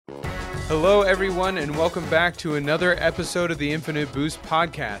Hello, everyone, and welcome back to another episode of the Infinite Boost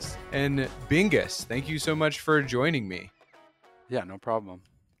podcast. And Bingus, thank you so much for joining me. Yeah, no problem.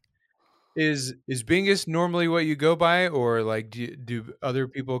 Is Bingus normally what you go by, or like do other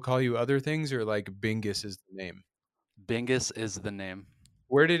people call you other things, or like Bingus is the name? Bingus is the name.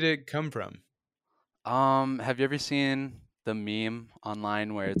 Where did it come from? Have you ever seen the meme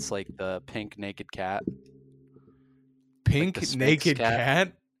online where it's like the pink naked cat? Like the Pink Sphinx naked cat?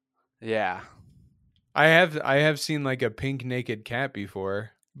 cat? Yeah. I have seen like a pink naked cat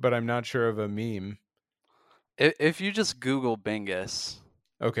before, but I'm not sure of a meme. If you just Google Bingus,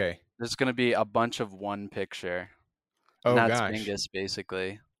 Okay. there's gonna be a bunch of one picture. And Oh that's gosh. Bingus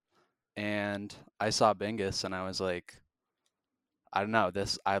basically. And I saw Bingus and I was like, I don't know,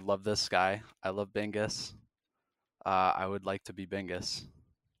 I love this guy. I love Bingus. I would like to be Bingus.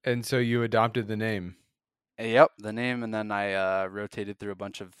 And so you adopted the name. Yep, the name, and then I rotated through a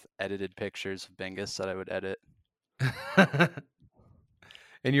bunch of edited pictures of Bingus that I would edit.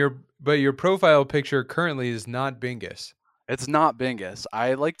 And your profile picture currently is not Bingus. It's not Bingus.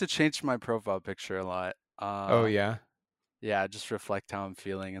 I like to change my profile picture a lot. Oh yeah. Yeah, just reflect how I'm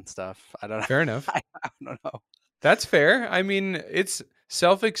feeling and stuff. I don't Fair enough. I don't know. That's fair. I mean, it's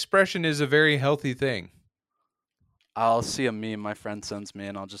self-expression is a very healthy thing. I'll see a meme my friend sends me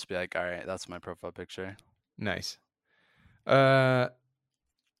and I'll just be like, "All right, that's my profile picture." Nice. Uh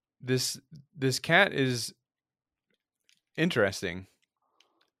this cat is interesting.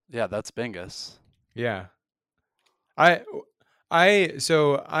 Yeah, that's Bingus. Yeah. I I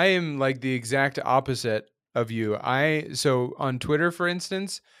am like the exact opposite of you. So on Twitter, for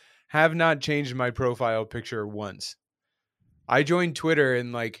instance, have not changed my profile picture once. I joined Twitter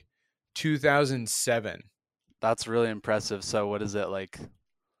in like 2007. That's really impressive. So what is it like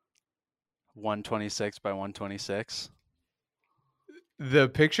 126 by 126? The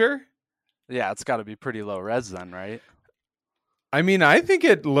picture? Yeah, it's got to be pretty low res then, right? I mean, I think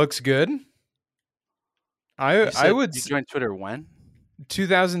it looks good. You I said would you joined Twitter when?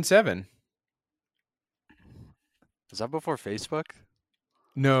 2007. Was that before Facebook?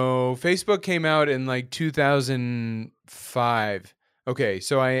 No, Facebook came out in like 2005. Okay,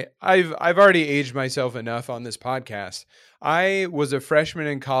 so I've already aged myself enough on this podcast. I was a freshman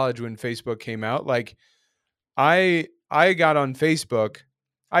in college when Facebook came out. Like I got on Facebook.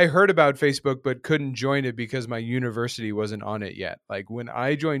 I heard about Facebook but couldn't join it because my university wasn't on it yet. Like when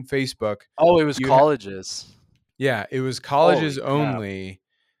I joined Facebook, Oh, it was you ha- colleges. yeah, it was colleges Holy crap. only.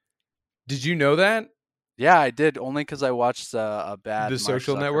 Did you know that? Yeah, I did only because I watched a bad The Mark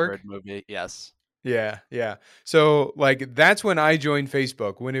social Zuckerberg network? movie. Yes, Yeah, yeah. So like that's when I joined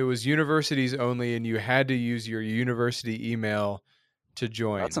Facebook, when it was universities only and you had to use your university email to that's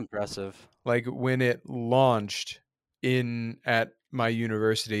join. impressive. Like when it launched in at my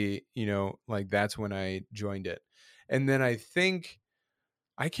university, like that's when I joined it. And then I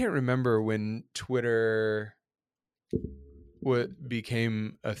can't remember when Twitter what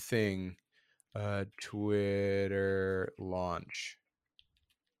became a thing. Twitter launch.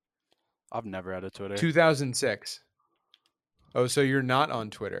 I've never had a Twitter. 2006. Oh, so you're not on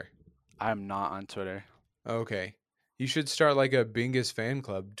Twitter. I'm not on Twitter. Okay. You should start like a Bingus fan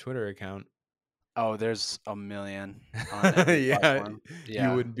club Twitter account. Oh, there's a million on every Yeah, platform. you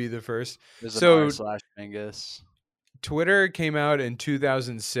Yeah, wouldn't be the first. there's an So r/Bingus. Twitter came out in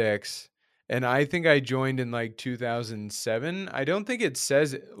 2006 and I think I joined in like 2007. I don't think it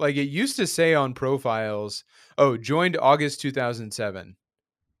says like it used to say on profiles, oh, joined August 2007.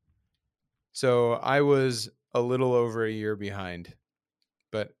 So I was a little over a year behind.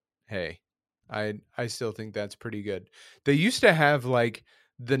 But hey, I still think that's pretty good. They used to have like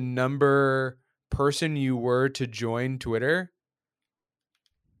the number person you were to join Twitter,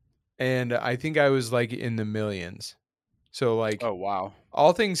 and I think I was like in the millions. So like Oh wow,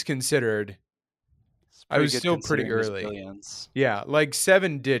 all things considered, it's I pretty was good still pretty considering there's early. billions. Yeah, like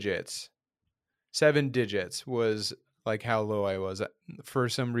 7 digits. 7 digits was like how low I was. For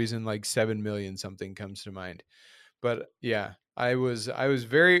some reason like 7 million something comes to mind. But yeah, I was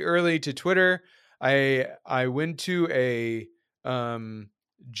very early to Twitter. I went to a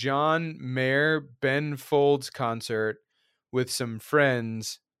John Mayer Ben Folds concert with some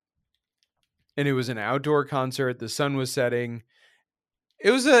friends, and it was an outdoor concert. The sun was setting. It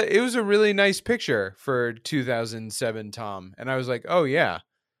was a really nice picture for 2007 Tom, and I was like, oh yeah,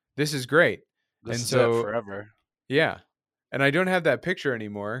 this is great. This And is it so forever. yeah, and I don't have that picture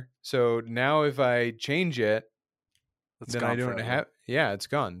anymore. So now if I change it, It's then I gone don't forever. have. Yeah, it's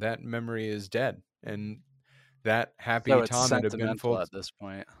gone. That memory is dead, and that So happy it's Tom at a Ben sentimental Folds. at this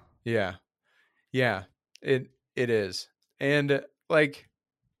point. Yeah, yeah, it is, and like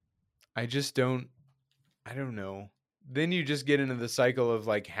I just don't I don't know. Then you just get into the cycle of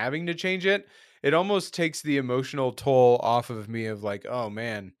like having to change it. It almost takes the emotional toll off of me of like, oh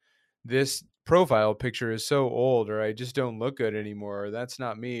man, this profile picture is so old, or I just don't look good anymore, or that's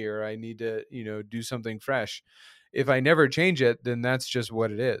not me, or I need to, do something fresh. If I never change it, then that's just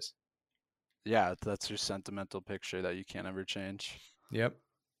what it is. Yeah, that's your sentimental picture that you can't ever change. Yep.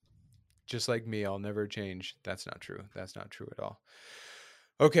 Just like me, I'll never change. That's not true. That's not true at all.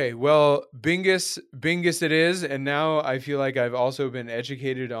 Okay, well, Bingus it is, and now I feel like I've also been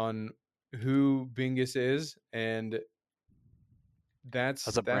educated on who Bingus is, and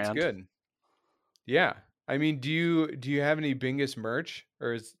As that's a that's brand. good. Yeah. I mean, do you have any Bingus merch,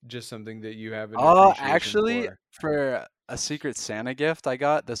 or is it just something that you have an Oh, appreciation actually, for? for a Secret Santa gift I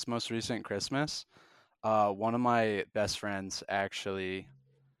got this most recent Christmas, one of my best friends actually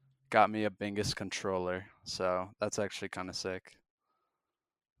got me a Bingus controller. So that's actually kind of sick.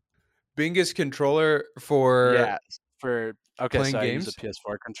 Bingus controller for Yeah, for okay, playing so I use a games?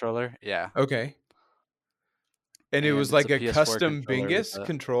 PS4 controller. Yeah, Okay. And it was and it's like a a PS4 custom controller with Bingus a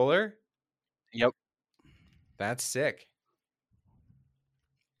controller? Yep, That's sick.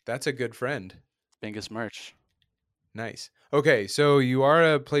 That's a good friend. Bingus merch. Nice. Okay, so you are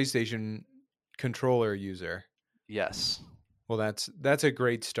a PlayStation controller user. Yes. Well, that's a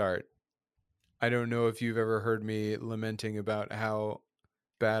great start. I don't know if you've ever heard me lamenting about how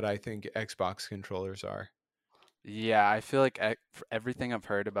bad I think Xbox controllers are. Yeah, I feel like everything I've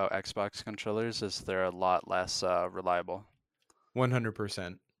heard about Xbox controllers is they're a lot less reliable.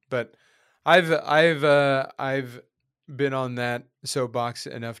 100%. But I've been on that soapbox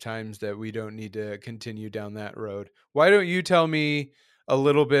enough times that we don't need to continue down that road. Why don't you tell me a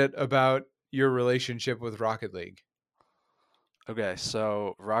little bit about your relationship with Rocket League? Okay,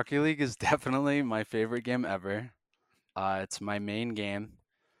 so Rocket League is definitely my favorite game ever. It's my main game.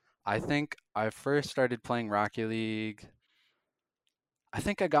 I think I first started playing Rocket League. I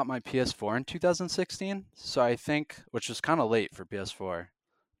think I got my PS4 in 2016, so I think, which was kind of late for PS4,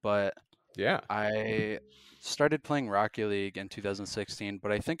 but Yeah. I started playing Rocket League in 2016,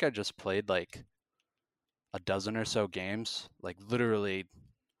 but I think I just played like a dozen or so games, like literally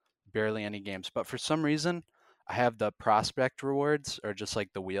barely any games. But for some reason, I have the prospect rewards or just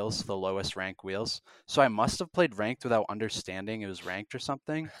like the wheels, the lowest rank wheels. So I must have played ranked without understanding it was ranked or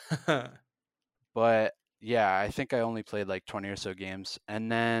something. But yeah, I think I only played like 20 or so games.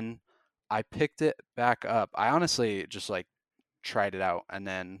 And then I picked it back up. I honestly just like tried it out and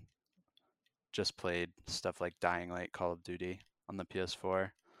then just played stuff like Dying Light, Call of Duty on the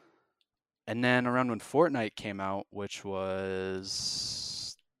PS4. And then around when Fortnite came out, which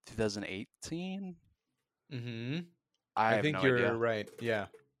was 2018, Mhm. I I have think no you're idea. right. Yeah.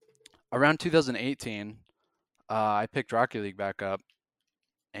 Around 2018, I picked Rocket League back up,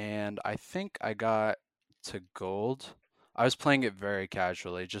 and I think I got to gold. I was playing it very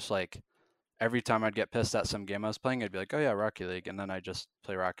casually, just like every time I'd get pissed at some game I was playing, I'd be like, "Oh yeah, Rocket League," and then I just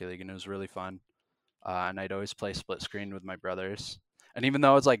play Rocket League, and it was really fun. And I'd always play split screen with my brothers. And even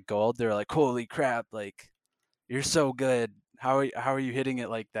though it's like gold, they were like, "Holy crap! Like you're so good. How are you hitting it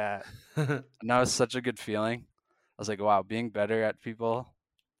like that?" And that was such a good feeling. I was like, "Wow, being better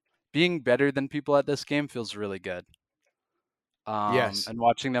than people at this game feels really good." Yes. And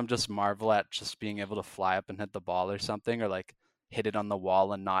watching them just marvel at just being able to fly up and hit the ball or something, or like hit it on the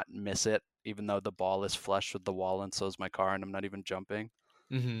wall and not miss it, even though the ball is flush with the wall and so is my car, and I'm not even jumping.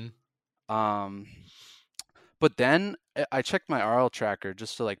 Mhm. Um, but then I checked my RL tracker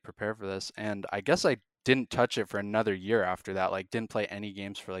just to like prepare for this, and I guess I didn't touch it for another year after that. Like, didn't play any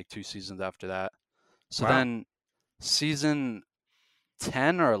games for like 2 seasons after that. So Wow. then season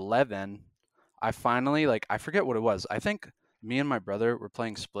 10 or 11, I finally like I forget what it was. I think me and my brother were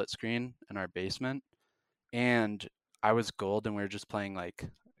playing split screen in our basement, and I was gold and we were just playing like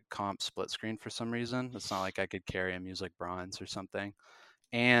comp split screen for some reason. It's not like I could carry him, use like bronze or something.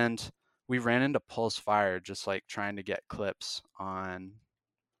 And we ran into Pulse Fire just like trying to get clips on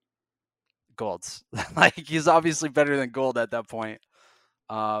golds. Like he's obviously better than gold at that point.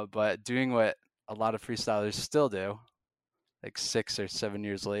 But doing what a lot of freestylers still do, like 6 or 7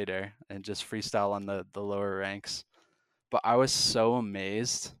 years later, and just freestyle on the lower ranks. But I was so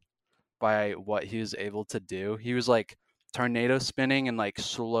amazed by what he was able to do. He was like tornado spinning and like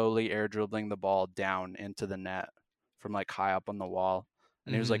slowly air dribbling the ball down into the net from like high up on the wall.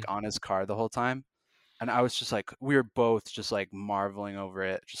 And he was like Mhm. on his car the whole time. And I was just like, we were both just like marveling over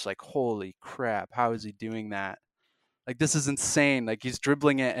it, just like, holy crap, how is he doing that? Like, this is insane. Like, he's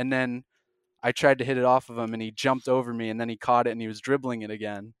dribbling it, and then I tried to hit it off of him, and he jumped over me, and then he caught it, and he was dribbling it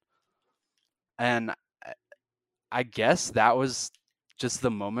again. And I guess that was just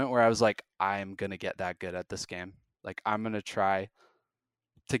the moment where I was like, I'm gonna get that good at this game. Like I'm gonna try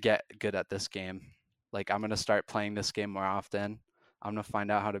to get good at this game. Like I'm gonna start playing this game more often. I'm gonna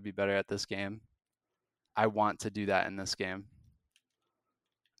find out how to be better at this game. I want to do that in this game.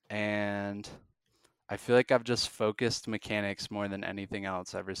 And I feel like I've just focused mechanics more than anything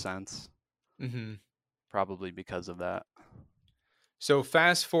else ever since. Mm-hmm. Probably because of that. So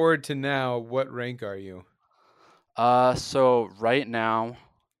fast forward to now, what rank are you? So right now,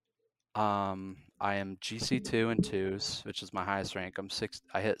 I am GC2 and 2s, which is my highest rank.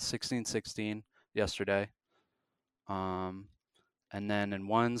 I hit 16-16 yesterday. Um, and then in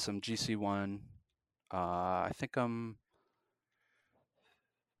 1s, I'm GC1. I think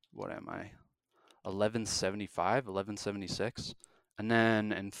what am I? 1175, 1176. And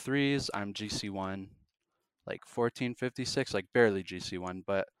then in 3s, I'm GC1, like 1456, like barely GC1,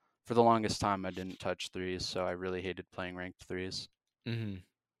 but for the longest time I didn't touch 3s, so I really hated playing ranked 3s. Mm-hmm.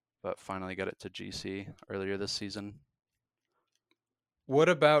 But finally got it to GC earlier this season. What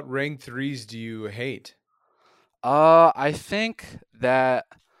about rank threes do you hate? I think that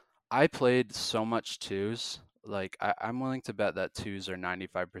I played so much 2s. Like I'm willing to bet that 2s are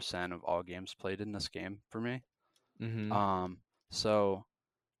 95% of all games played in this game for me. Mm-hmm. Um, so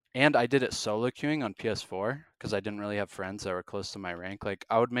and I did it solo queuing on PS4 because I didn't really have friends that were close to my rank. Like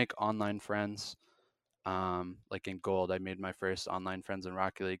I would make online friends. Like in Gold, I made my first online friends in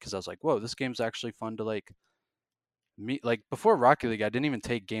Rocket League because I was like, whoa, this game's actually fun to like meet. Like before Rocket League, I didn't even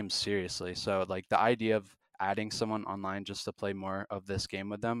take games seriously. So like the idea of adding someone online just to play more of this game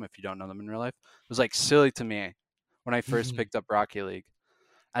with them if you don't know them in real life was like silly to me when I first picked up Rocket League.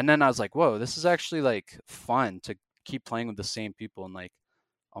 And then I was like, whoa, this is actually like fun to keep playing with the same people and like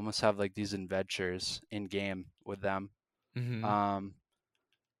almost have like these adventures in game with them. Mm-hmm. Um,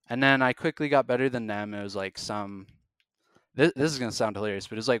 and then I quickly got better than them. It was like this is gonna sound hilarious,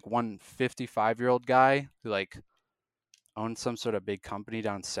 but it was like one 55-year-old guy who like owned some sort of big company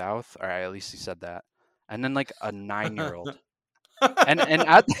down south, or at least he said that. And then like a 9-year-old, and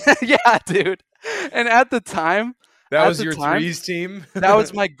at yeah, dude. And That at was the your time, threes team? that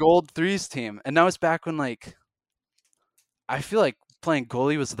was my gold threes team, and that was back when like I feel like playing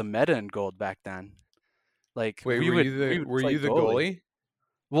goalie was the meta in gold back then. Like Wait, we would were play you the goalie. goalie?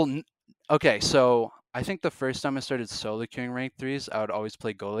 Well, okay, so I think the first time I started solo queuing ranked threes, I would always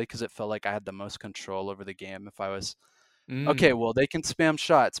play goalie because it felt like I had the most control over the game. If I was okay, Mm. well they can spam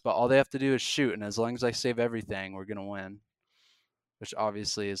shots, but all they have to do is shoot, and as long as I save everything, we're gonna win. Which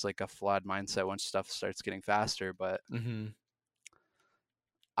obviously is like a flawed mindset once stuff starts getting faster. But Mm-hmm.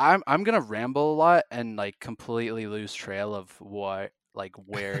 I'm gonna ramble a lot and like completely lose trail of what like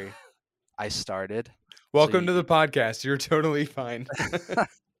where I started. So Welcome to the podcast. You're totally fine.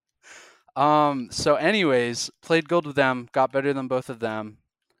 so anyways, played gold with them, got better than both of them.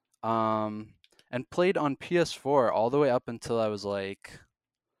 And played on PS4 all the way up until I was like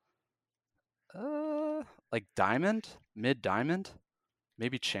diamond, mid diamond,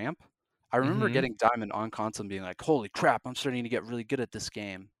 maybe champ. I remember Mm-hmm. getting diamond on console and being like, "Holy crap, I'm starting to get really good at this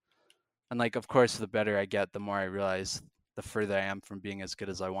game." And like of course the better I get, the more I realize the further I am from being as good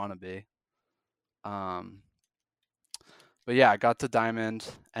as I want to be. Um but yeah, I got to diamond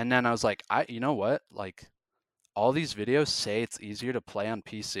and then I was like, you know what? Like all these videos say it's easier to play on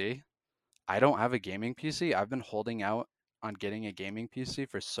PC. I don't have a gaming PC. I've been holding out on getting a gaming PC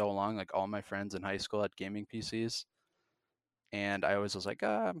for so long. Like all my friends in high school had gaming PCs, and I always was like,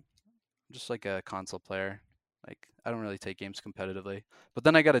 I'm just like a console player. Like I don't really take games competitively. But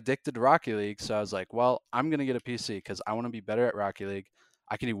then I got addicted to Rocket League, so I was like, well, I'm gonna get a PC because I want to be better at Rocket League.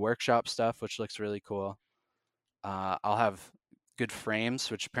 I can do workshop stuff, which looks really cool. I'll have good frames,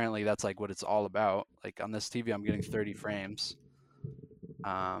 which apparently that's like what it's all about. Like on this TV, I'm getting 30 frames.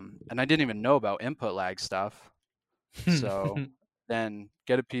 And I didn't even know about input lag stuff. So then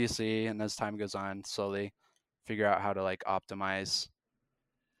get a PC, and as time goes on, slowly figure out how to like optimize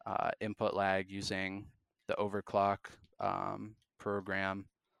input lag using the overclock program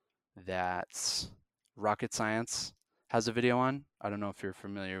that Rocket Science has a video on. I don't know if you're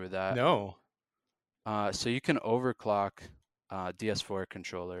familiar with that. No. So you can overclock DS4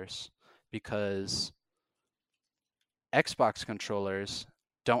 controllers because Xbox controllers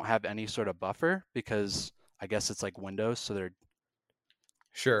don't have any sort of buffer because I guess it's like Windows, so they're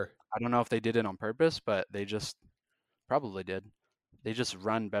Sure. I don't know if they did it on purpose, but they just probably did. They just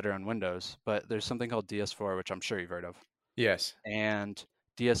run better on Windows, but there's something called DS4, which I'm sure you've heard of. Yes. And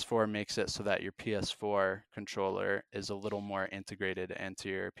DS4 makes it so that your PS4 controller is a little more integrated into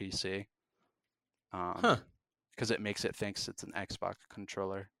your PC Huh. because it makes it thinks it's an Xbox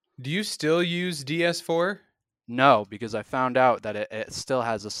controller. Do you still use DS4? No, because I found out that it still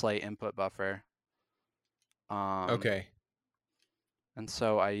has a slight input buffer. Um, Okay. and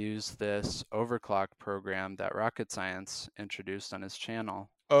so I use this overclock program that Rocket Science introduced on his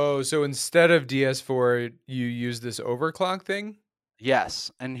channel. Oh, so instead of DS4, you use this overclock thing?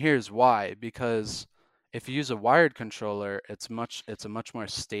 Yes, and here's why. Because if you use a wired controller, it's a much more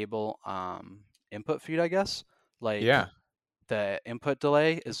stable input feed, I guess. Like Yeah. the input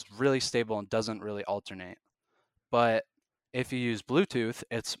delay is really stable and doesn't really alternate. But if you use Bluetooth,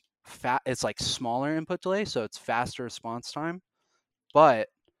 it's like smaller input delay, so it's faster response time, but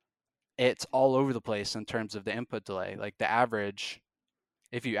it's all over the place in terms of the input delay. Like the average,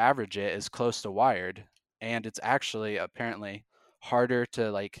 if you average it, is close to wired, and it's actually apparently harder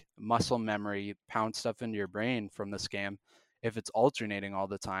to like muscle memory pound stuff into your brain from this game if it's alternating all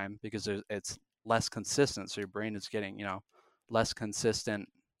the time because it's less consistent. So your brain is getting, less consistent,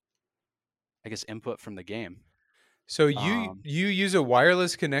 I guess, input from the game. So you Um, you use a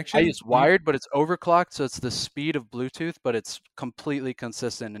wireless I connection? use wired, but it's overclocked, so it's the speed of Bluetooth, but it's completely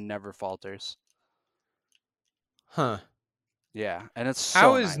consistent and never falters. Huh. Yeah, and it's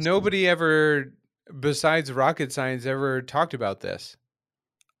How so has nice. nobody ever, besides rocket science, ever talked about this?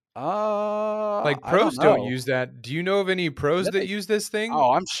 Like I don't pros don't know. use that. Do you know of any pros Yeah, that use this thing?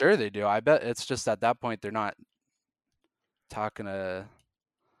 I'm sure they do. I bet it's just at that point they're not talking to.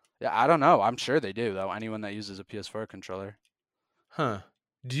 Yeah, I don't know. I'm sure they do though. Anyone that uses a PS4 controller. Huh.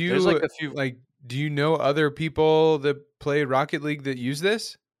 Do There's like you a few. like do you know other people that play Rocket League that use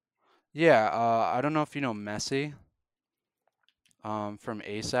this? Yeah, I don't know if you know Messi, from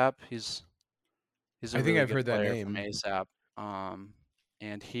ASAP. He's a I think really I've good heard that player from name. ASAP.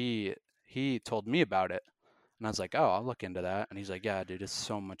 And he told me about it, and I was like, oh, I'll look into that. And he's like, yeah, dude, it's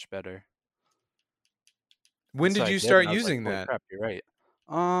so much better. When And so did I you did, start and I was like, using holy that? crap, you're right.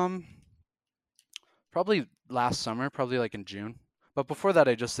 Um, Probably last summer, probably like in June. But before that,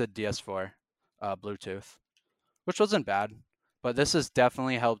 I just did DS4, Bluetooth, which wasn't bad. But this has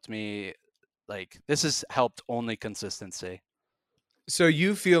definitely helped me. Like, this has helped only consistency. So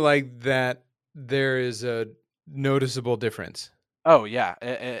you feel like that there is a noticeable difference. Oh yeah,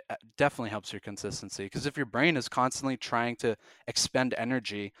 it definitely helps your consistency because if your brain is constantly trying to expend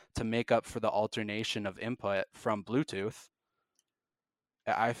energy to make up for the alternation of input from Bluetooth,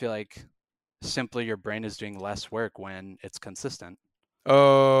 I feel like simply your brain is doing less work when it's consistent.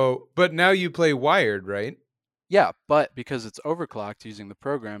 Oh, but now you play wired, right? Yeah, but because it's overclocked using the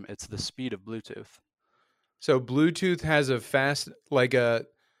program, it's the speed of Bluetooth. So Bluetooth has a fast, like a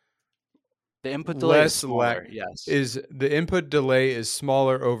The input delay is less smaller, lag. yes. Is the input delay is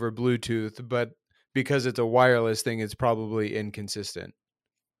smaller over Bluetooth, but because it's a wireless thing, it's probably inconsistent.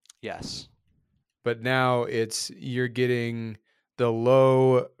 Yes. But now it's you're getting the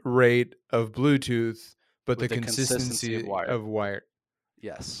low rate of Bluetooth, but the With the consistency of consistency wired. of wire.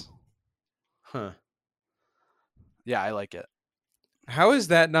 Yes. Huh. Yeah, I like it. How is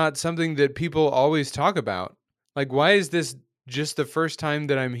that not something that people always talk about? Like, why is this just the first time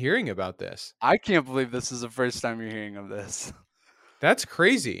that I'm hearing about this? I can't believe this is the first time you're hearing of this. That's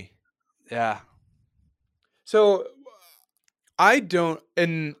crazy. Yeah. So I don't,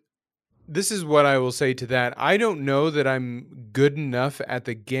 and this is what I will say to that. I don't know that I'm good enough at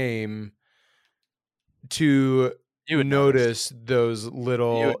the game to You would notice. notice those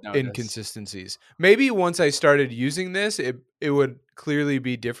You would little notice. inconsistencies. Maybe once I started using this, it would clearly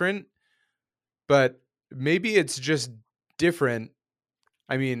be different, but maybe it's just different.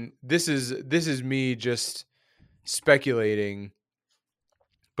 I mean, this is me just speculating,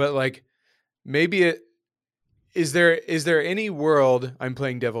 but like maybe it is there any world, I'm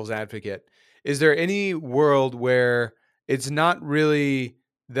playing devil's advocate. Is there any world where it's not really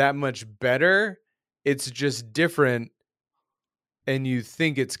that much better? It's just different and you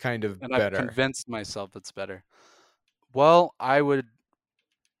think it's kind of And I've better. convinced myself it's better. Well, I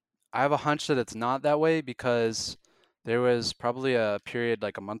have a hunch that it's not that way because there was probably a period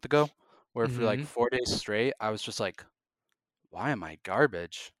like a month ago where for like Mhm. 4 days straight, I was just like, why am I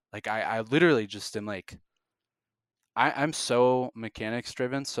garbage? Like I literally just am like I'm so mechanics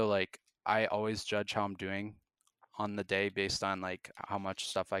driven, so like I always judge how I'm doing on the day based on like how much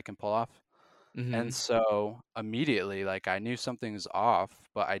stuff I can pull off. And Mhm. so immediately like I knew something was off,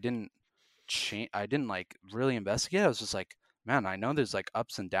 but I didn't like really investigate. I was just like, man, I know there's like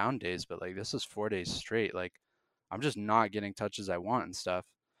ups and down days, but like this is 4 days straight. Like I'm just not getting touches I want and stuff.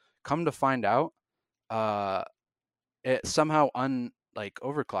 Come to find out, uh it somehow like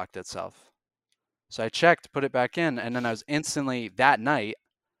overclocked itself. So I checked, put it back in, and then I was instantly that night,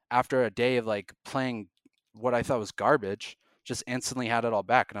 after a day of like playing what I thought was garbage, just instantly had it all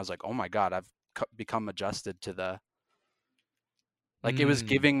back. And I was like, oh my God, become adjusted to the, like, it was Mm,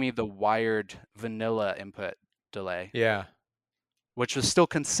 giving me the wired vanilla input delay, yeah. which was still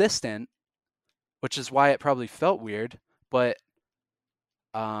consistent, which is why it probably felt weird, but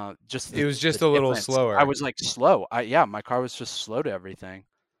just It was the just a little difference. I slower. was like slow. Yeah, my car was just slow to everything.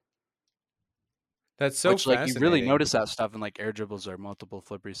 That's so Which, like, you really fascinating. notice that stuff in like air dribbles or multiple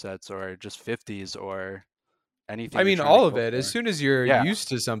flip resets or just 50s or I anything you're mean, trying to all of go it. As for. soon as you're Yeah, used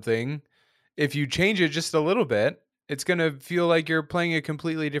to something, if you change it just a little bit, it's going to feel like you're playing a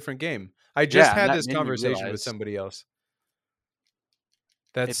completely different game. I just yeah, and had that this made me conversation with realize somebody else.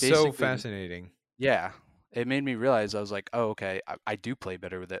 That's it so basically, fascinating. yeah, it made me realize, I was like, oh, okay, I do play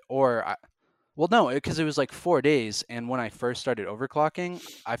better with it. Or well, no, because it was like 4 days, and when I first started overclocking,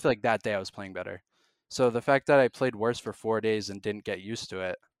 I feel like that day I was playing better. So the fact that I played worse for 4 days and didn't get used to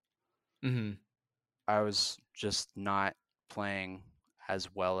it, Hmm. I was just not playing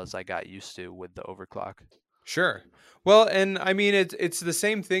as well as I got used to with the overclock. Sure. Well, and I mean, it's the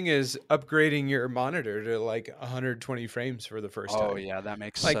same thing as upgrading your monitor to like 120 frames for the first Oh time. yeah, that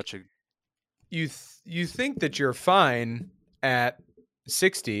makes Like such a, you think that you're fine at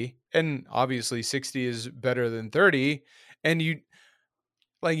 60, and obviously 60 is better than 30, and you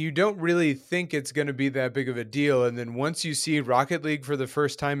don't really think it's going to be that big of a deal, and then once you see Rocket League for the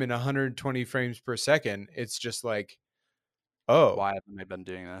first time in 120 frames per second, it's just like, oh, why haven't I been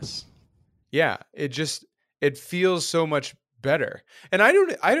doing this? yeah, it feels so much better. And I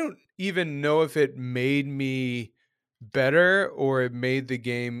don't even know if it made me better or it made the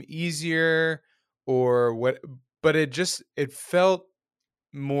game easier or what, but it felt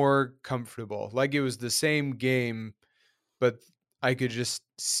more comfortable. Like it was the same game, but I could just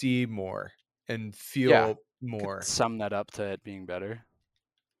see more and Yeah, feel could more. sum that up to it being better.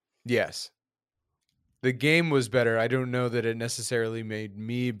 Yes. The game was better. I don't know that it necessarily made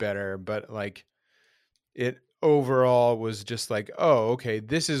me better, but like it overall was just like, oh, okay,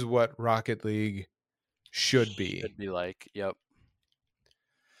 this is what Rocket League should be. Should be like, yep,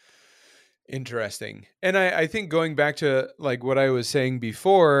 Interesting. And I think going back to like what I was saying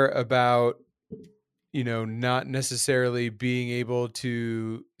before about, not necessarily being able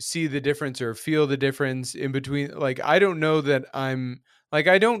to see the difference or feel the difference in between, like, I don't know that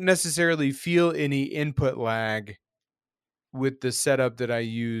I don't necessarily feel any input lag with the setup that I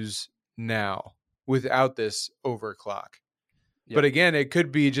use now without this overclock. But yep. again, it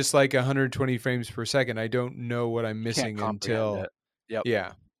could be just like 120 frames per second. I don't know what I'm Can't missing comprehend until, it. Yep.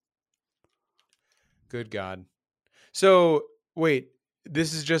 yeah, good God. So, wait,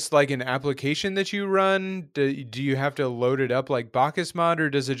 this is just like an application that you run? Do you have to load it up like Bacchus mod or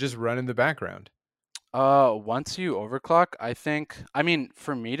does it just run in the background? Once you overclock, I think, I mean,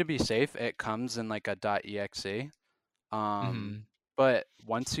 for me to be safe, it comes in like a .exe. Um, Hmm. but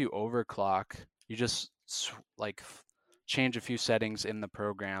once you overclock, you just change a few settings in the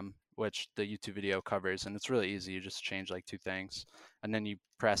program, which the YouTube video covers, and it's really easy. You just change like two things, and then you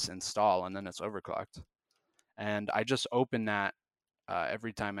press install, and then it's overclocked. And I just open that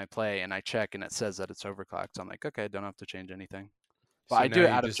every time I play, and I check, and it says that it's overclocked. So I'm like, okay, I don't have to change anything. But So I do now it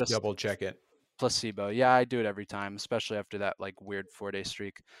you out of just just double check it. placebo. Yeah, I do it every time, especially after that like weird 4 day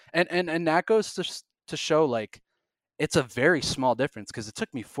streak. And that goes to show like it's a very small difference because it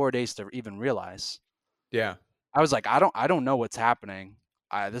took me 4 days to even realize. Yeah. I was like, I don't know what's happening.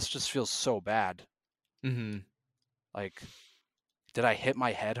 This just feels so bad. Hmm. Like, did I hit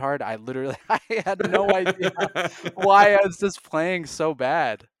my head hard? I literally I had no idea why I was just playing so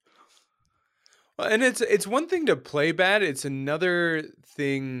bad. Well, and it's one thing to play bad, it's another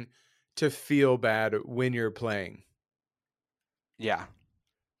thing to feel bad when you're playing. Yeah.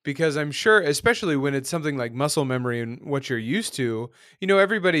 Because I'm sure, especially when it's something like muscle memory and what you're used to,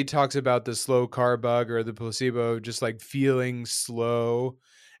 everybody talks about the slow car bug or the placebo, just like feeling slow.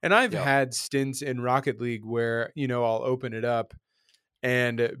 And I've Yep. had stints in Rocket League where, I'll open it up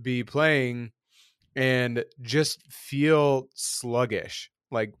and be playing and just feel sluggish,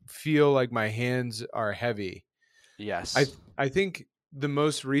 like feel like my hands are heavy. I Yes. I think the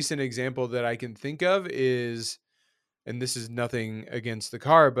most recent example that I can think of is, and this is nothing against the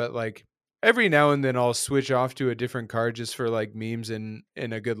car, but like every now and then I'll switch off to a different car just for like memes and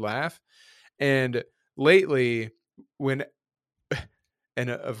a good laugh. And lately, when and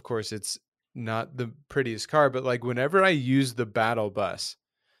of course it's not the prettiest car, but like whenever I use the battle bus,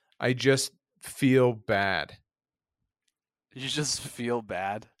 I just feel bad. You just feel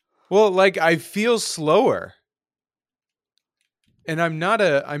bad. Well, like I feel slower. And I'm not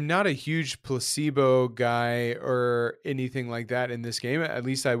a huge placebo guy or anything like that in this game. At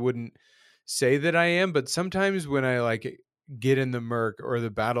least I wouldn't say that I am, but sometimes when I like get in the Merc or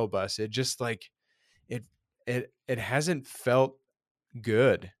the Battle Bus. It just like it hasn't felt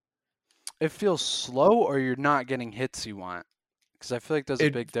good. It feels slow, or you're not getting hits you want. Because I feel like there's a It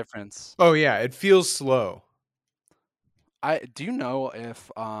big difference. Oh yeah, it feels slow. I do you know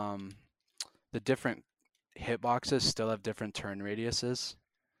if the different hitboxes still have different turn radiuses?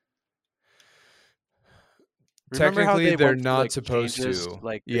 Remember how Technically, they they're went through not like supposed changes? to.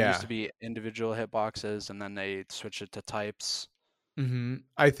 Like there used Yeah. to be individual hitboxes, and then they switched it to types.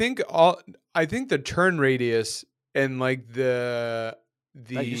 I think all I think the turn radius and like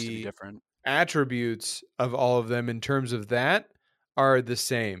That used to be the different. attributes of all of them in terms of that are the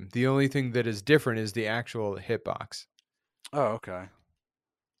same. The only thing that is different is the actual hitbox. Oh, okay.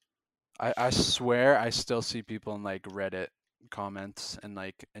 I swear I still see people in like Reddit comments and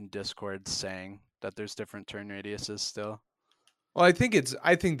like in Discord saying that there's different turn radiuses still. Well, I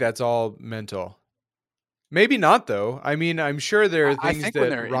think that's all mental. Maybe not though. I mean, I'm sure there are I things think when that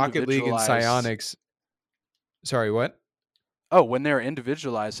they're Rocket League and individualized. Psionics. Sorry, what? Oh, when they're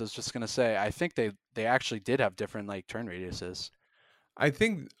individualized, I was just gonna say, I think they actually did have different like turn radiuses. I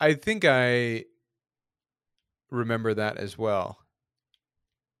think I remember that as well.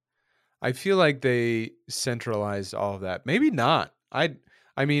 I feel like they centralized all of that. Maybe not. I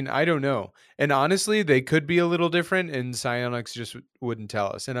mean, I don't know. And honestly, they could be a little different and Psionics just wouldn't tell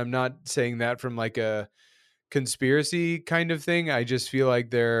us. And I'm not saying that from like a conspiracy kind of thing. I just feel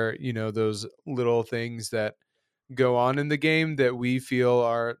like they're, those little things that go on in the game that we feel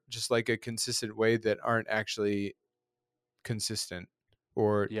are just like a consistent way that aren't actually consistent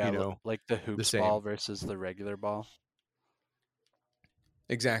or, Yeah, like the the hoops ball same. versus the regular ball.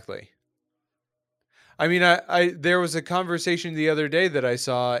 Exactly. I mean, there was a conversation the other day that I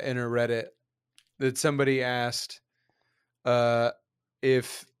saw in a Reddit that somebody asked uh,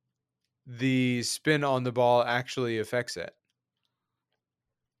 if the spin on the ball actually affects it.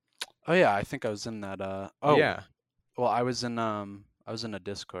 Oh yeah, I think I was in that. Oh, Yeah, well, I was in a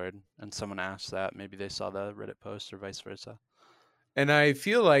Discord and someone asked that. Maybe they saw the Reddit post or vice versa. and I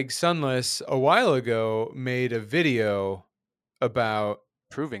feel like Sunless a while ago made a video about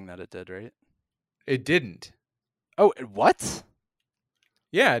Proving that it did, right? it didn't. Oh, what?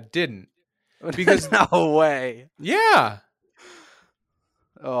 Yeah, it didn't because No way. yeah,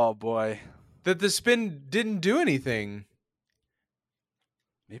 Oh boy. that the spin didn't do anything.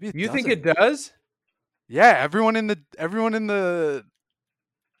 Maybe it You think it doesn't. does? Yeah, everyone in the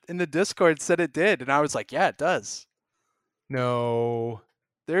Discord said it did, and I was like, yeah, it does. No.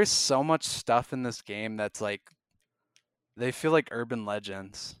 There's so much stuff in this game that's like they feel like urban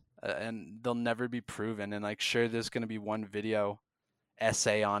legends, and they'll never be proven. And like, sure, there's gonna be one video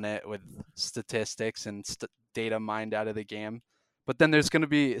essay on it with statistics and data mined out of the game, but then there's gonna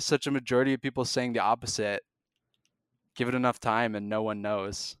be such a majority of people saying the opposite. Give it enough time, and no one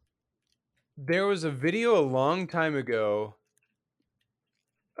knows. There was a video a long time ago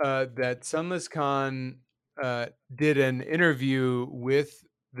that Sunless Khan did an interview with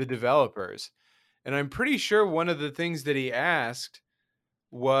the developers. And I'm pretty sure one of the things that he asked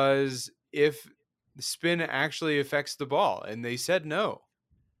was if the spin actually affects the ball. And they said no,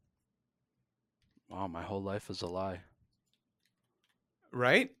 Wow, my whole life is a lie.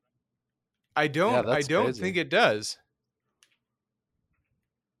 right? Yeah, I that's don't crazy. think it does.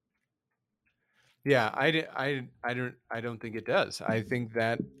 Yeah, I don't think it does. I think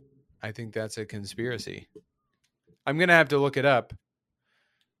that's a conspiracy. I'm gonna have to look it up.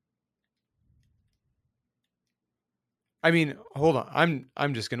 I mean, hold on.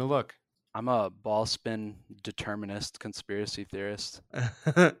 I'm just gonna look. I'm a ball spin determinist conspiracy theorist.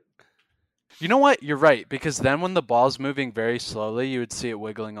 Well, You know what? You're right, because then when the ball's moving very slowly, you would see it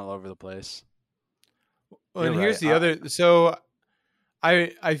wiggling all over the place. You're and right. here's the other. So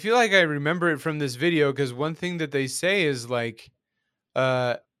I feel like I remember it from this video because one thing that they say is like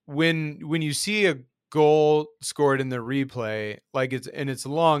uh when you see a goal scored in the replay, like it's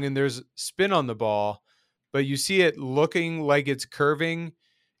long and there's spin on the ball, but you see it looking like it's curving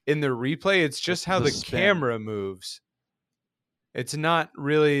in the replay, it's just It's how the the spin. camera moves. It's not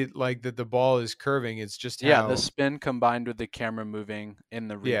really like that the ball is curving, it's just Yeah, the how. spin combined with the camera moving in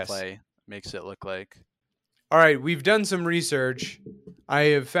the Yes. replay makes it look like. All right, we've done some research. I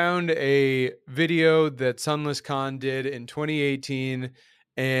have found a video that Sunless Khan did in 2018,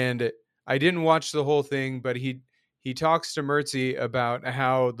 and I didn't watch the whole thing, but he talks to Mertzi about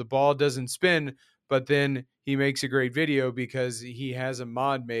how the ball doesn't spin, but then he makes a great video because he has a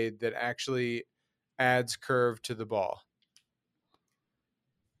mod made that actually adds curve to the ball.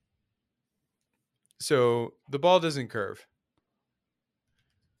 So the ball doesn't curve.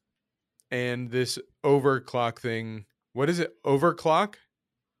 And this overclock thing What is it? Overclock?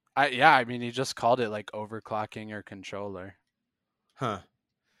 I mean, he just called it like overclocking your controller. Huh.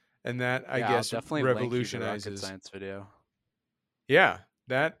 And that, I Yeah, I'll guess, definitely link you the rocket revolutionizes. science video. Yeah,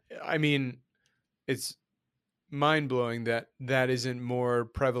 that, I mean, it's mind blowing that that isn't more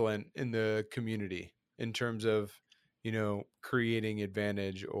prevalent in the community in terms of, creating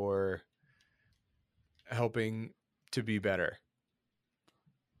advantage or helping to be better.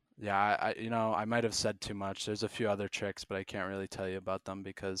 Yeah, I might have said too much. There's a few other tricks, but I can't really tell you about them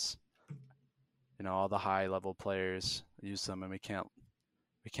because, all the high level players use them and we can't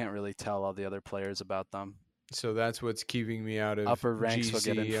really tell all the other players about them. So that's what's keeping me out of Upper ranks will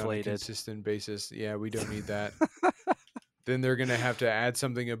get GC on a inflated. consistent basis. Yeah, we don't need that. Then they're going to have to add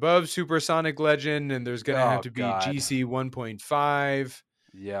something above Supersonic Legend, and there's going to have Oh to be God. GC 1.5.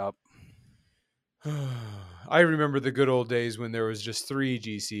 Yep. I remember the good old days when there was just 3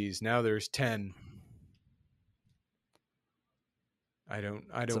 GCs. Now there's 10. I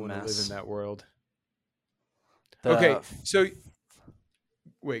It's don't a want to live in mess. that world. Okay, The so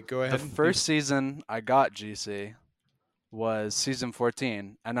wait, go the ahead. first season I got GC was season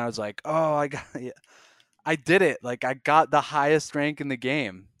 14, and I was like, "Oh, I did it. Like I got the highest rank in the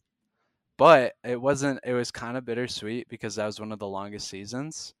game." But it was kind of bittersweet because that was one of the longest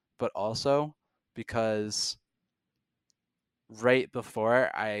seasons, but also because right before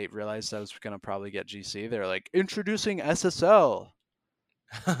I realized I was going to probably get GC, they were like introducing SSL.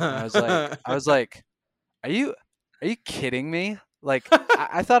 And I was like, are you kidding me? Like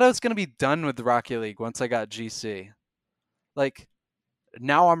I thought I was going to be done with Rocket League once I got GC. Like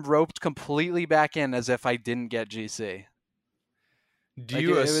now I'm roped completely back in as if I didn't get GC. Do Like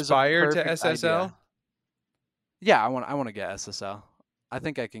you it was a aspire to perfect idea. SSL? Yeah, I want to get SSL. I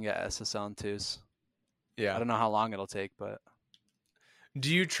think I can get SSL in twos. I Yeah. don't know how long it'll take, but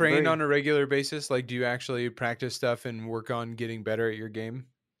Do you I'm train very on a regular basis? Like, do you actually practice stuff and work on getting better at your game?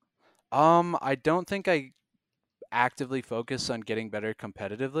 I don't think I actively focus on getting better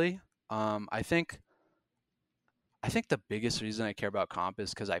competitively. I think the biggest reason I care about comp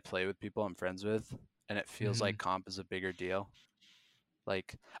is because I play with people I'm friends with, and it feels Hmm. like comp is a bigger deal.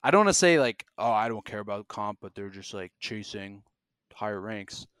 Like I don't want to say like, oh, I don't care about comp, but they're just like chasing higher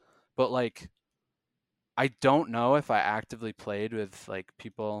ranks. But like I don't know if I actively played with like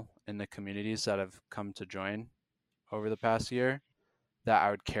people in the communities that have come to join over the past year that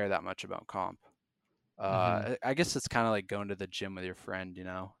I would care that much about comp. Hmm. I guess it's kind of like going to the gym with your friend.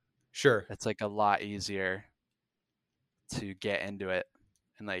 Sure. It's like a lot easier to get into it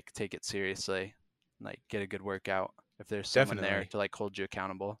and like take it seriously and like get a good workout if there's someone there Definitely. to like hold you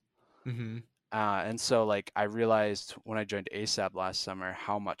accountable. Hmm. And so like I realized when I joined ASAP last summer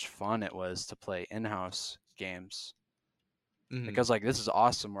how much fun it was to play in-house games. Hmm. Because like this is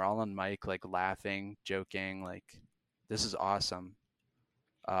awesome. We're all on mic, like laughing, joking, like this is awesome.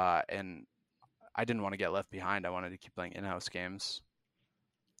 And I didn't want to get left behind. I wanted to keep playing in-house games.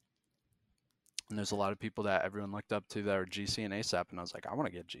 And there's a lot of people that everyone looked up to that are GC and ASAP, and I was like, I want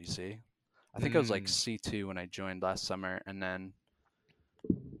to get GC. I think I was like Mm. C2 when I joined last summer, and then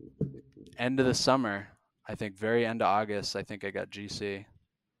end of the summer, I think very end of August, I think I got GC.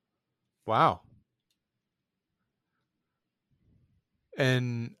 Wow.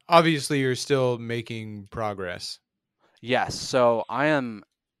 And obviously, you're still making progress. Yes, so I am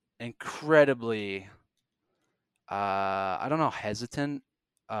incredibly, I don't know, hesitant,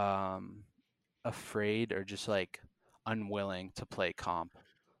 um, afraid, or just like unwilling to play comp.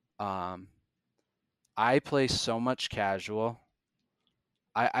 Um, I play so much casual.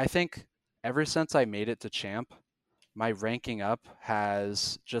 I think ever since I made it to champ, my ranking up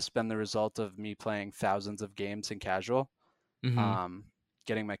has just been the result of me playing thousands of games in casual, Hmm. um,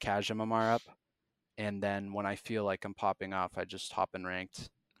 getting my cash MMR up, and then when I feel like I'm popping off, I just hop in rank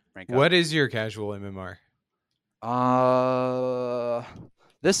up. What is your casual MMR? Uh,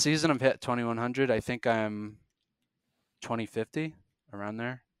 this season I've hit 2100. I think I'm 2050 around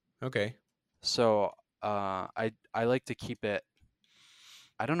there. Okay. So I like to keep it.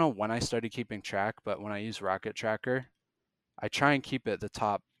 I don't know when I started keeping track, but when I use Rocket Tracker, I try and keep it the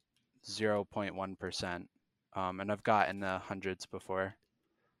top 0.1%. And I've got in the hundreds before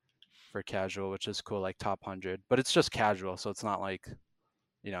for casual, which is cool, like top 100. But it's just casual, so it's not like,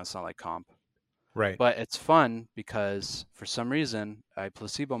 it's not like comp. Right. But it's fun because for some reason I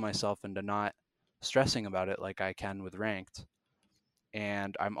placebo myself into not stressing about it like I can with ranked.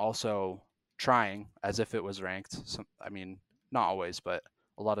 And I'm also trying as if it was ranked. I mean, not always, but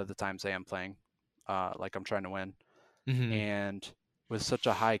a lot of the times I am playing like I'm trying to win. Hmm. And with such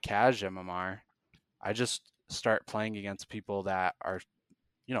a high cash MMR, I just start playing against people that are,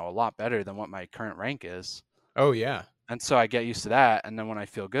 a lot better than what my current rank is. Oh, yeah. And so I get used to that, and then when I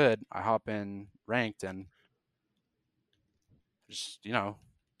feel good, I hop in ranked and just,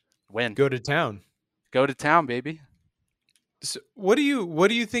 win. Go to town. Go to town, baby. So what do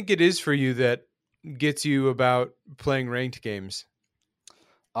you think it is for you that gets you about playing ranked games?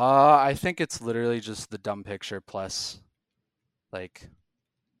 I think it's literally just the dumb picture plus like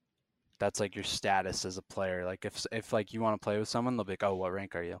that's like your status as a player. Like if like you want to play with someone, they'll be like, "Oh, what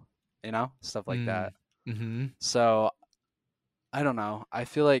rank are you?" Stuff like that. Mm. Mm-hmm. So, I don't know.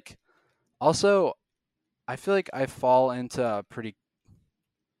 Also I feel like I fall into a pretty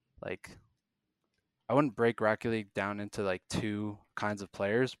like I wouldn't break Rocket League down into like two kinds of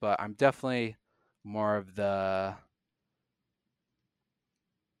players, but I'm definitely more of the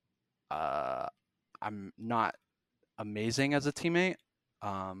uh I'm not amazing as a teammate.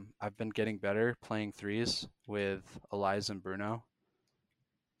 I've been getting better playing threes with Eliza and Bruno,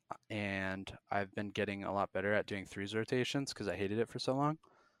 and I've been getting a lot better at doing threes rotations because I hated it for so long.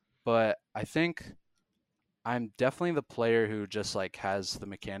 But I think I'm definitely the player who just like has the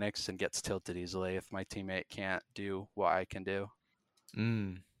mechanics and gets tilted easily if my teammate can't do what I can do.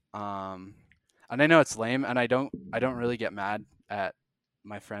 Mm. Um, and I know it's lame, and I don't really get mad at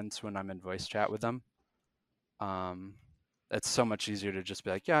my friends when I'm in voice chat with them. Um, it's so much easier to just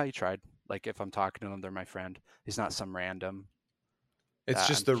be like, yeah, you tried. Like if I'm talking to them, they're my friend. He's not some random It's that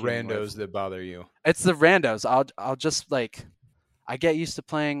just I'm the queuing with. randos that bother you. It's the randos. I'll just like I get used to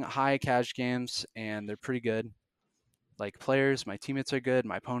playing high cash games, and they're pretty good. Like players, my teammates are good,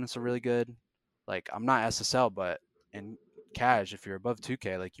 my opponents are really good. Like I'm not SSL, but in cash, if you're above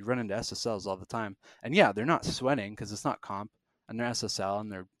 2K, like you run into SSLs all the time. And yeah, they're not sweating because it's not comp, and they're SSL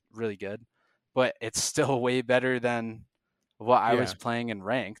and they're really good, but it's still way better than what I was Yeah. playing in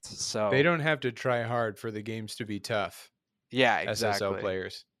ranked. They So don't have to try hard for the games to be tough. yeah, SSL exactly.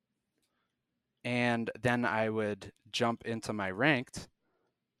 players. And then I would jump into my ranked,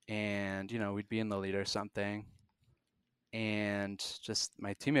 and we'd be in the lead or something, and just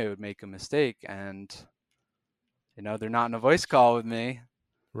my teammate would make a mistake, and they're not in a voice call with me,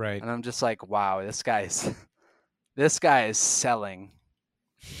 Right. and I'm just like, wow, this guy's this guy is selling,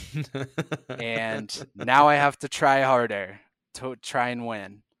 and now I have to try harder to try and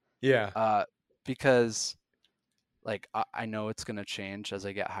win. Yeah. Because like I know it's gonna change as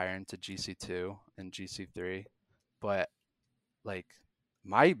I get higher into GC2 and GC3, but like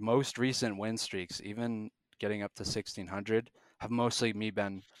my most recent win streaks, even getting up to 1600, have mostly me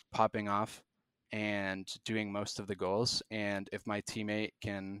been popping off and doing most of the goals. And if my teammate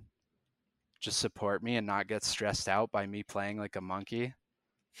can just support me and not get stressed out by me playing like a monkey,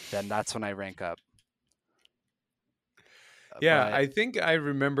 then that's when I rank up. Yeah, But I think I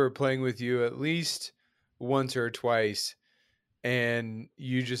remember playing with you at least once or twice and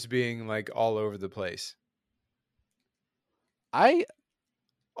you just being like all over the place. I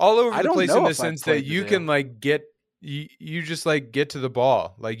All over I the don't place in know the if I've sense that played with you you. can like you just like get to the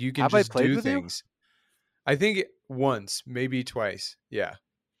ball. Like you can Have I just played do with you? things. I think once, maybe twice. Yeah.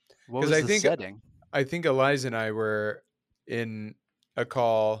 What Cuz was I the think setting? I think Eliza and I were in a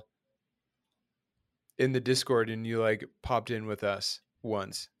call in the Discord and you like popped in with us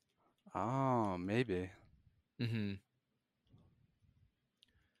once. Oh, maybe. Mhm.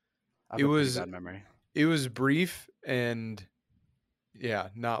 I have It a pretty was bad memory. it was brief and yeah,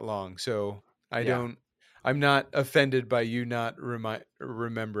 not long. So I Yeah. don't I'm not offended by you not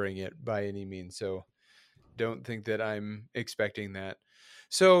remembering it by any means. So don't think that I'm expecting that.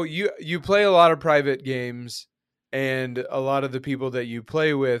 So you play a lot of private games and a lot of the people that you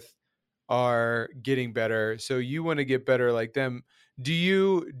play with are getting better. So you want to get better like them. Do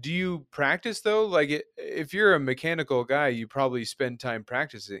you practice though? Like if you're a mechanical guy, you probably spend time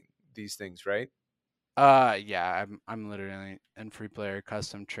practicing these things, right? Yeah, I'm literally in free player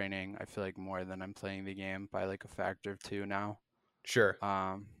custom training. I feel like more than I'm playing the game by like a factor of two now. Sure.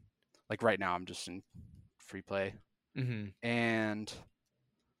 Um, like right now I'm just in free play, Mhm. and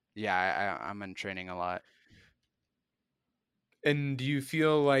yeah, I'm in training a lot. And do you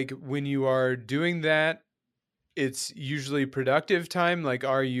feel like when you are doing that, it's usually productive time? Like,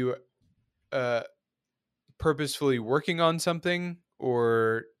 are you uh, purposefully working on something,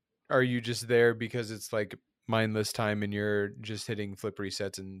 or are you just there because it's like mindless time and you're just hitting flip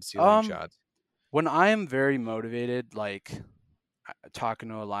resets and stealing Um, shots? when I am very motivated, like talking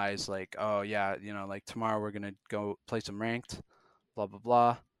to Elias, like, oh yeah, like tomorrow we're gonna go play some ranked, blah blah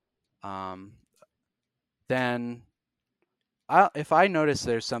blah. Um, then if I notice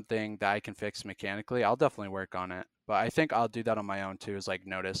there's something that I can fix mechanically, I'll definitely work on it. But I think I'll do that on my own too. Is like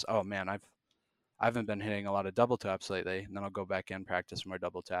notice, oh man, I haven't been hitting a lot of double taps lately, and then I'll go back in practice more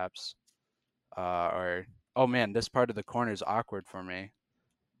double taps, or oh man, this part of the corner is awkward for me.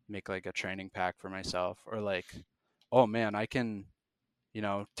 Make like a training pack for myself, or like, oh man, I can,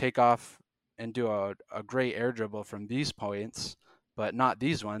 take off and do a great air dribble from these points, but not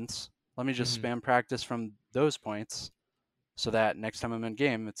these ones. Let me just Hmm. spam practice from those points so that next time I'm in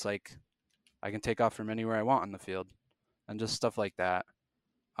game, it's like I can take off from anywhere I want on the field and just stuff like that.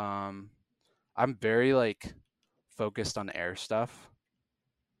 Um, I'm very like focused on air stuff.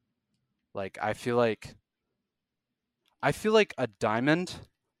 Like I feel like a diamond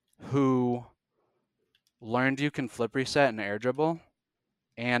who learned you can flip reset and air dribble,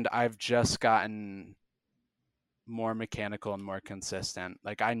 and I've just gotten more mechanical and more consistent.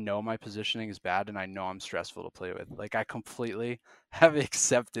 Like I know my positioning is bad and I know I'm stressful to play with. Like I completely have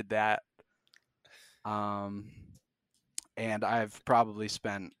accepted that. Um and I've probably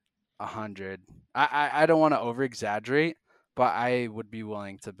spent 100. I don't want to over exaggerate, but I would be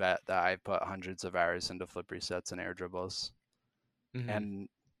willing to bet that I put hundreds of hours into flip resets and air dribbles. Hmm. And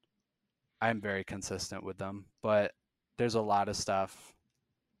I'm very consistent with them. But there's a lot of stuff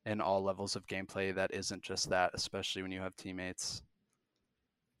in all levels of gameplay that isn't just that, especially when you have teammates.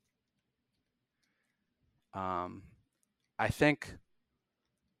 Um, I think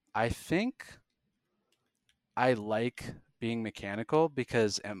I think I like being mechanical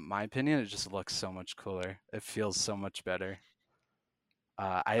because, in my opinion, it just looks so much cooler. It feels so much better.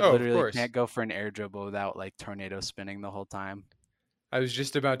 I Oh, of literally course. can't go for an air dribble without like tornado spinning the whole time. I was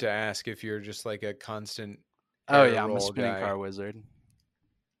just about to ask if you're just like a constant Oh air yeah, I'm a roll spinning guy. car wizard.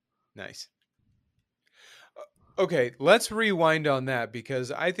 Nice. Okay, let's rewind on that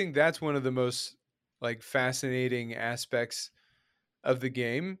because I think that's one of the most like fascinating aspects of the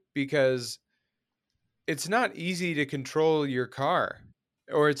game because it's not easy to control your car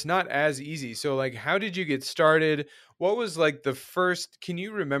or it's not as easy. So like how did you get started? What was like the first can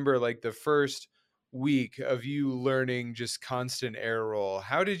you remember like the first week of you learning just constant air roll?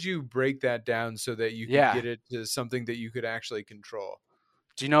 How did you break that down so that you could Yeah. get it to something that you could actually control?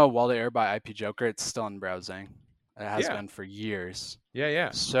 Do you know Wall to Air by IP Joker? It's still in browsing. It has Yeah. been for years. Yeah,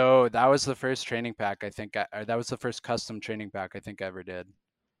 yeah. So that was the first training pack I think, or that was the first custom training pack I think I ever did.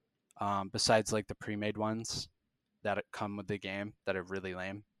 Besides like the pre-made ones that come with the game that are really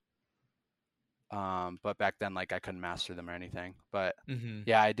lame. But back then, like I couldn't master them or anything. But Mhm.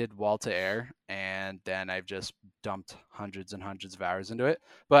 yeah, I did wall to air, and then I've just dumped hundreds and hundreds of hours into it.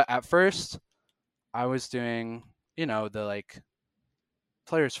 But at first, I was doing, the like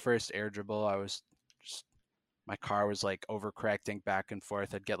player's first air dribble. I was just my car was like overcorrecting back and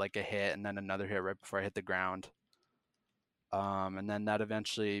forth. I'd get like a hit and then another hit right before I hit the ground. And then that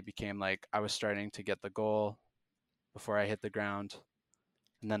eventually became like I was starting to get the goal before I hit the ground,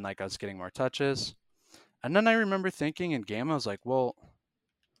 and then like I was getting more touches. And then I remember thinking in game, I was like, well,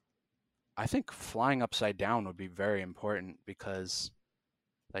 I think flying upside down would be very important because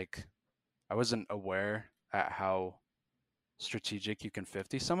like I wasn't aware at how strategic you can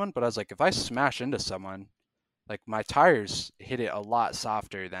 50 someone, but I was like, if I smash into someone, like my tires hit it a lot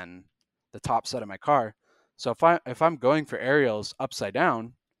softer than the top set of my car. So if I'm going for aerials upside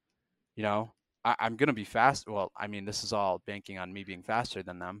down, you know, I'm gonna be fast. Well, I mean, this is all banking on me being faster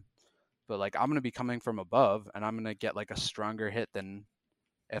than them, but like I'm gonna be coming from above and I'm gonna get like a stronger hit than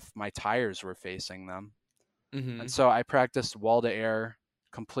if my tires were facing them. And Mhm. so I practiced wall to air,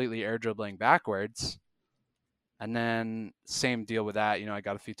 completely air dribbling backwards. And then same deal with that. I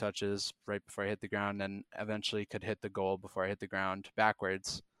got a few touches right before I hit the ground and eventually could hit the goal before I hit the ground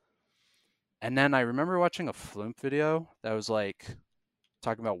backwards. And then I remember watching a Flume video that was like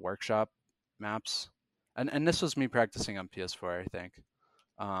talking about workshop maps. And this was me practicing on PS4, I think.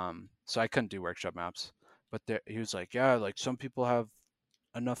 So I couldn't do workshop maps. But he was like, yeah, like some people have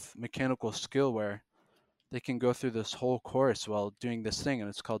enough mechanical skill where they can go through this whole course while doing this thing, and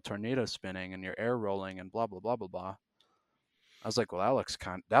it's called tornado spinning, and you're air rolling, and blah blah blah blah blah. I was like, well,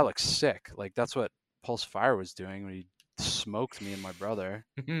 that looks sick. Like that's what Pulse Fire was doing when he smoked me and my brother.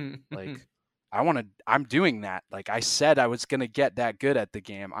 Like, I'm doing that. Like I said, I was gonna get that good at the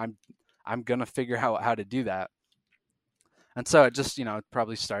game. I'm gonna figure out how to do that. And so it just, it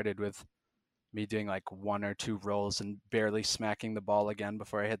probably started with me doing like one or two rolls and barely smacking the ball again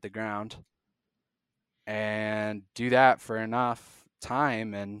before I hit the ground and do that for enough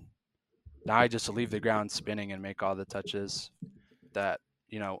time, and now I just leave the ground spinning and make all the touches that,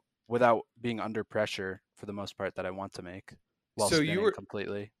 without being under pressure for the most part that I want to make while So you spinning were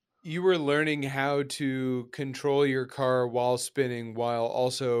completely. you were learning how to control your car while spinning while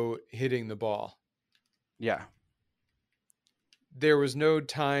also hitting the ball. Yeah. There was no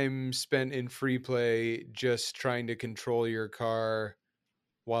time spent in free play just trying to control your car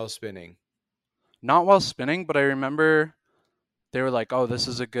while spinning. Not while spinning, but I remember they were like, "Oh, this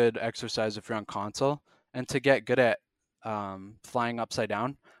is a good exercise if you're on console." And to get good at flying upside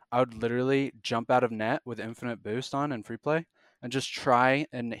down, I would literally jump out of net with infinite boost on in free play and just try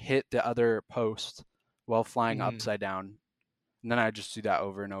and hit the other post while flying Mm, upside down. And then I'd just do that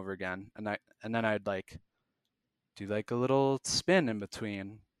over and over again. And then I'd like do like a little spin in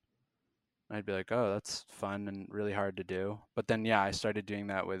between. I'd be like, "Oh, that's fun and really hard to do." But then yeah, I started doing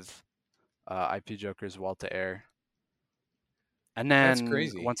that with IP Joker's Wall to Air. And that's then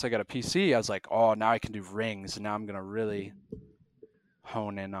crazy. once I got a PC, I was like, "Oh, now I can do rings, and now I'm gonna really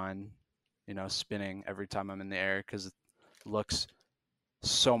hone in on, spinning every time I'm in the air because it looks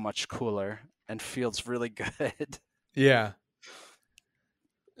so much cooler and feels really good." Yeah.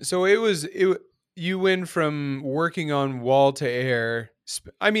 So it was it. You went from working on wall to air.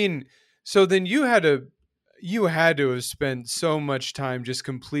 I mean, so then you had to have spent so much time just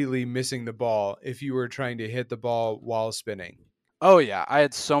completely missing the ball if you were trying to hit the ball while spinning. Oh yeah, I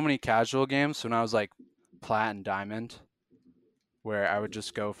had so many casual games when I was like plat and diamond where I would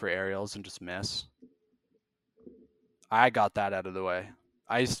just go for aerials and just miss. I got that out of the way.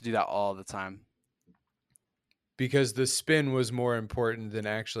 I used to do that all the time. Because the spin was more important than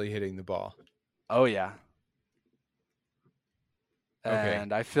actually hitting the ball. Oh yeah. Okay.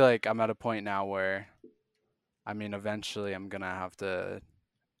 And I feel like I'm at a point now where I mean eventually I'm going to have to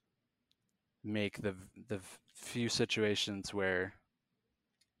make the few situations where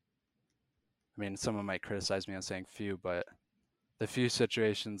I mean someone might criticize me on saying few, but the few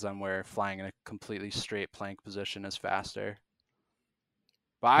situations I'm where flying in a completely straight plank position is faster.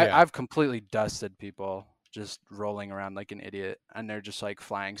 But Yeah. I've completely dusted people just rolling around like an idiot and they're just like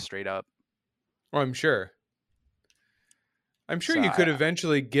flying straight up. Well, I'm sure. I'm sure So you could I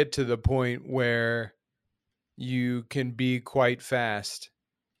eventually get to the point where you can be quite fast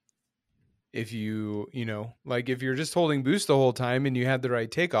if like if you're just holding boost the whole time and you had the right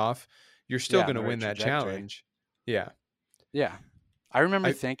takeoff, you're still yeah, going on to the right win that trajectory. challenge. Yeah. Yeah. I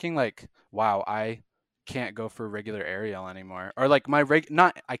remember I thinking like, wow, I can't go for regular aerial anymore. Or like my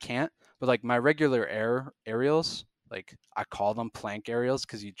not I can't, but like my regular aerials, like I call them plank aerials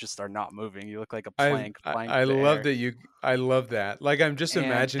because you just are not moving. You look like a plank flying I through the love air. that I love that. Like I'm just And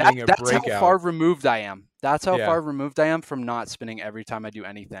imagining a that's how breakout. far removed I am. That's how Yeah. far removed I am from not spinning every time I do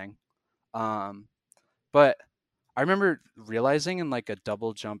anything. Um, but I remember realizing in like a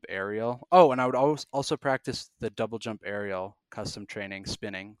double jump aerial. Oh, and I would always also practice the double jump aerial custom training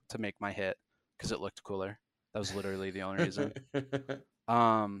spinning to make my hit because it looked cooler. That was literally the only reason.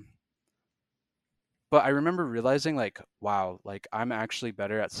 Um, but I remember realizing like, wow, like I'm actually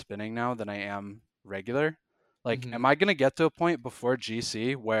better at spinning now than I am regular. Like, am Mhm. I gonna get to a point before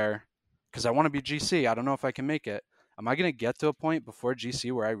GC where, because I want to be GC, I don't know if I can make it. Am I gonna get to a point before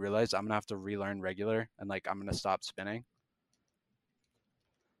GC where I realize I'm gonna have to relearn regular and like I'm gonna stop spinning?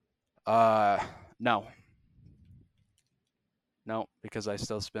 Uh, no, no, because I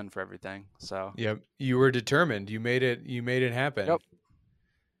still spin for everything. So, Yep. You were determined. You made it happen. yep.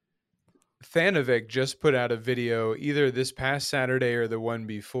 Thanovic just put out a video either this past Saturday or the one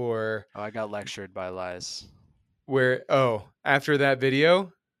before Oh, I got lectured by Lies. where after that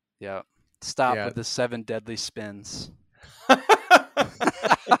video, Yep. Stop yeah. with the 7 deadly spins.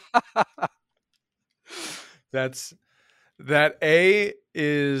 That's that A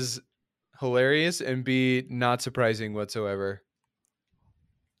is hilarious and B not surprising whatsoever.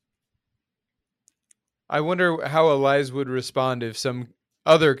 I wonder how Elias would respond if some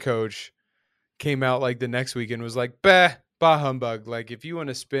other coach came out like the next week and was like, bah humbug. Like if you want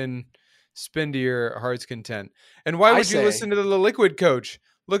to spin to your heart's content. And why I would you say, listen to the Liquid coach?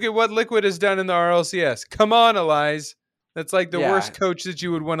 Look at what Liquid has done in the RLCS. Come on, Elias. That's like the yeah, worst coach that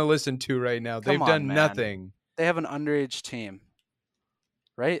you would want to listen to right now. come They've on, done man. nothing. They have an underage team,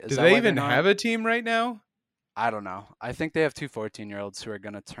 right? Is Do that they why they're even not? have a team right now? I don't know. I think they have two 14-year-olds who are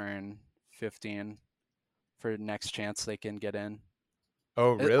going to turn 15 for next chance they can get in.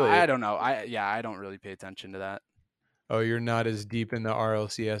 Oh, I really? don't know. I don't really pay attention to that. Oh, you're not as deep in the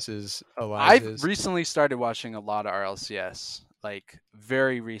RLCS as Elias I've is. recently started watching a lot of RLCS. Like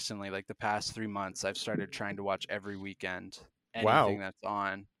very recently, like the past 3 months, I've started trying to watch every weekend anything Wow. that's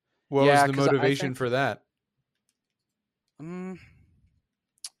on. What was Yeah, the because I motivation think, for that? mm,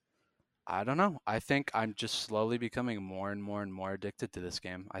 I don't know. I think I'm just slowly becoming more and more and more addicted to this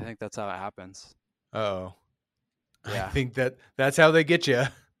game. I think that's how it happens. Oh, I Yeah. think that's how they get you.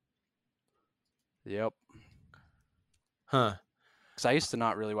 Yep. Huh. Because I used to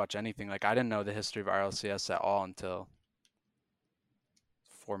not really watch anything. Like I didn't know the history of RLCS at all until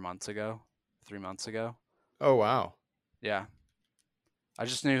 4 months ago, 3 months ago. Oh, wow. Yeah. I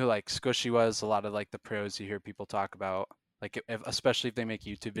just knew who like Squishy was. A lot of like the pros you hear people talk about, like especially if they make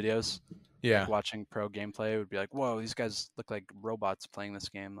YouTube videos, like Yeah. watching pro gameplay would be like, whoa, these guys look like robots playing this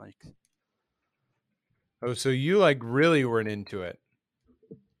game. Like, Oh, so you like really weren't into it.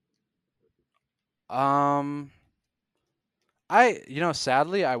 um,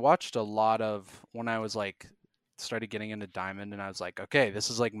 sadly, I watched a lot of when I was like started getting into Diamond, and I was like, okay, this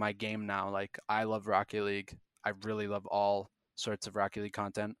is like my game now. Like, I love Rocket League. I really love all sorts of Rocket League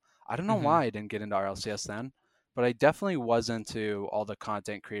content. I don't know Mm-hmm. why I didn't get into RLCS then, but I definitely was into all the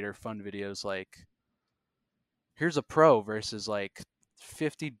content creator fun videos. Like, here's a pro versus like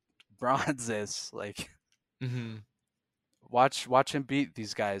 50 bronzes. Like, Mm-hmm. watch him beat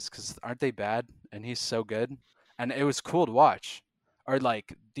these guys because aren't they bad? And he's so good, and it was cool to watch. Or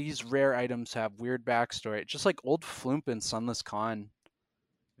like these rare items have weird backstory, just like old Floomp and Sunless Khan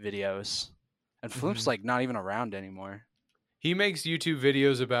videos. And Mm-hmm. Floomp's like not even around anymore. He makes YouTube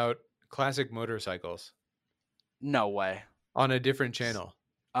videos about classic motorcycles No way. on a different channel.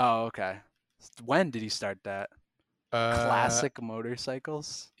 Oh, okay. When did he start that? Uh, Classic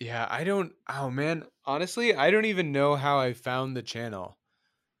motorcycles? yeah, I don't. Oh man, honestly, I don't even know how I found the channel,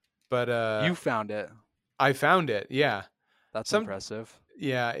 but You found it. I found it. Yeah, That's some. impressive.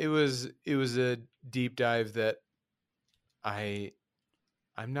 Yeah, it was a deep dive that I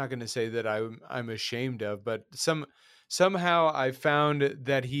I'm not going to say that I'm ashamed of, but somehow I found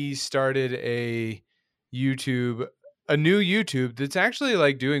that he started YouTube a new YouTube that's actually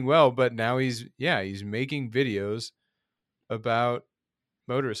like doing well, but now he's making videos about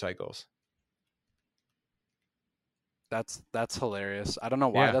motorcycles. That's hilarious. I don't know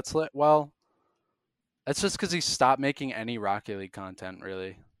why Yeah. that's lit. Well, that's just because he stopped making any Rocket League content,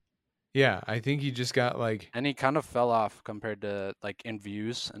 really. Yeah, I think he just got like And he kind of fell off compared to like in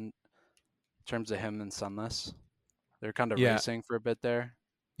views in terms of him and Sunless. They're kind of yeah, racing for a bit there.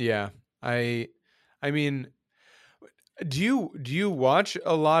 yeah. I I mean, do you watch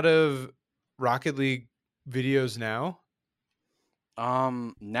a lot of Rocket League videos now?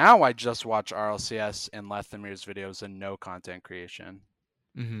 Now I just watch RLCS and Lethamir's videos and no content creation.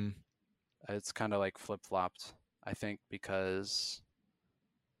 Mhm. It's kind of like flip flopped. I think because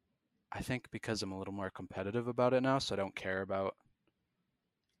I'm a little more competitive about it now, so I don't care about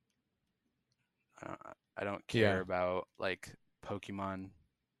uh, I don't care Yeah. about like Pokemon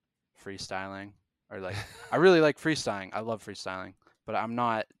freestyling or like I really like freestyling. I love freestyling, but I'm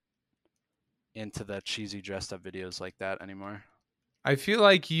not into the cheesy dressed up videos like that anymore. I feel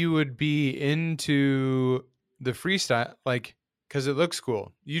like you would be into the freestyle, like, because it looks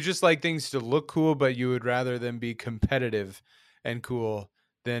cool. You just like things to look cool, but you would rather them be competitive and cool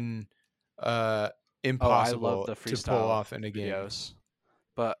than uh, Oh, I love impossible the to pull freestyle off in a game. videos.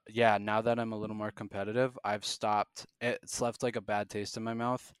 But yeah, now that I'm a little more competitive, I've stopped. It's left like a bad taste in my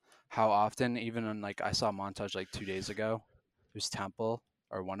mouth. How often, even on like I saw a montage like 2 days ago, there's Temple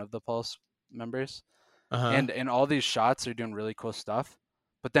or one of the Pulse members, Uh huh. and in all these shots they're doing really cool stuff.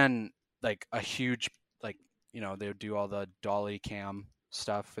 But then like a huge like they would do all the dolly cam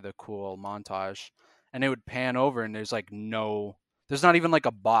stuff for the cool montage, and it would pan over and there's not even like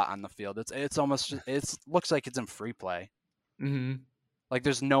a bot on the field. It's almost it looks like it's in free play. Hmm. Like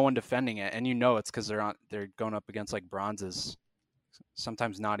there's no one defending it, and it's because they're going up against like bronzes,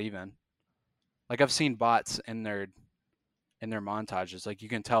 sometimes not even. Like I've seen bots in their montages. Like you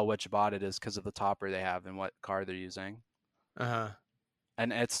can tell which bot it is because of the topper they have and what car they're using, Uh huh.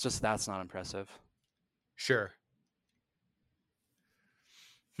 and it's just that's not impressive. Sure.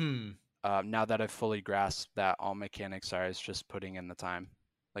 Hmm. Now that I've fully grasped that all mechanics are is just putting in the time.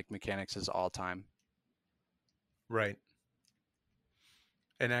 Like mechanics is all time. Right.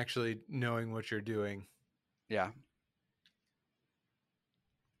 And actually knowing what you're doing. Yeah,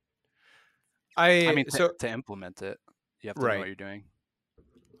 I I mean so to implement it, you have to know what right. you're doing.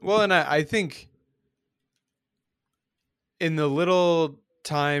 Well, and I think in the little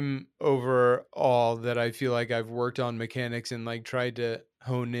time overall that I feel like I've worked on mechanics and like tried to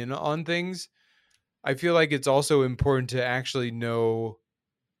hone in on things, I feel like it's also important to actually know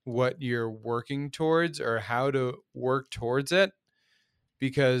what you're working towards or how to work towards it,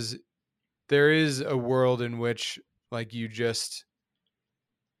 because there is a world in which like you just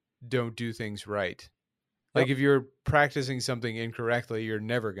don't do things right. Like Yep. if you're practicing something incorrectly, you're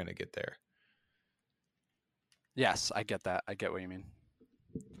never going to get there. Yes, I get that. I get what you mean.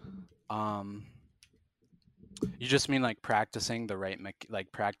 Um, You just mean like practicing the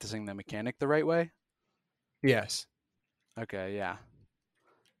like practicing the mechanic the right way? Yes. Okay, yeah.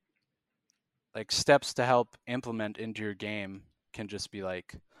 Like steps to help implement into your game can just be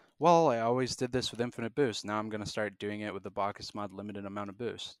like well, I always did this with infinite boost. Now I'm gonna start doing it with the Bacchus mod limited amount of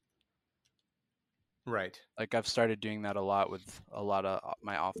boost. Right. Like I've started doing that a lot with a lot of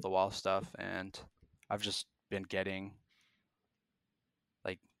my off the wall stuff, and I've just been getting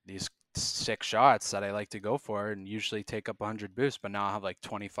like these sick shots that I like to go for and usually take up 100 boosts, but now I have like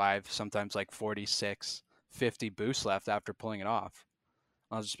 25, sometimes like 46, 50 boosts left after pulling it off.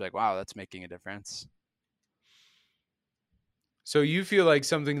 I'll just be like, wow, that's making a difference. So you feel like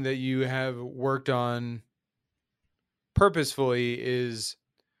something that you have worked on purposefully is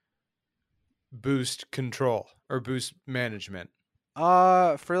boost control or boost management.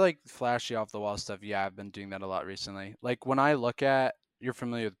 For like flashy off the wall stuff, yeah, I've been doing that a lot recently. Like when I look at, you're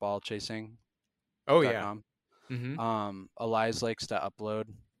familiar with ballchasing.com. Oh yeah. Mm-hmm. Elias likes to upload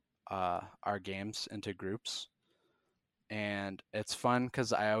our games into groups, and it's fun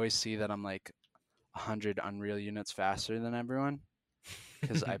because I always see that I'm like 100 Unreal units faster than everyone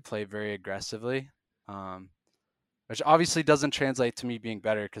because I play very aggressively, um, which obviously doesn't translate to me being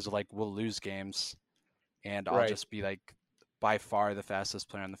better because like we'll lose games and I'll Right. just be like by far the fastest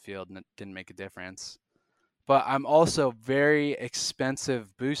player on the field and it didn't make a difference. But I'm also very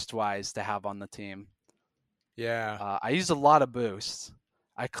expensive boost wise to have on the team. Yeah. I use a lot of boosts.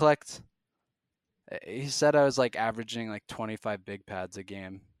 I collect. He said I was like averaging like 25 big pads a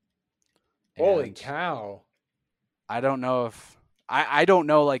game, Holy and cow. I don't know if I don't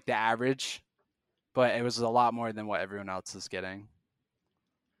know like the average, but it was a lot more than what everyone else is getting.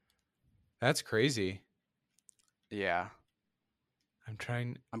 That's crazy. Yeah, I'm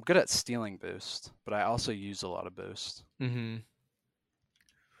trying. I'm good at stealing boost, but I also use a lot of boost. Mm-hmm.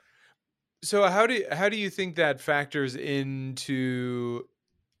 So how do you think that factors into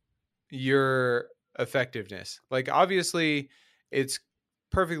your effectiveness? Like obviously it's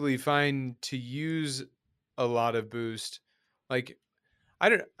perfectly fine to use a lot of boost. Like I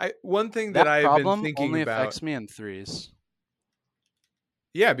don't I one thing that That I've been problem thinking only about, affects me in threes.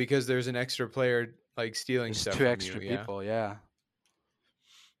 yeah, because there's an extra player like stealing There's stuff two from you, extra yeah. people. Yeah.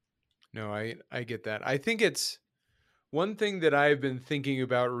 No, I get that. I think it's one thing that I've been thinking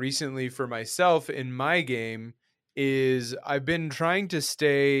about recently for myself in my game is I've been trying to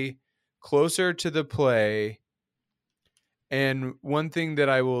stay closer to the play. And one thing that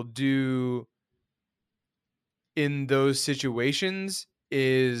I will do in those situations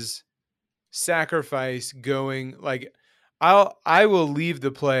is sacrifice going like I will leave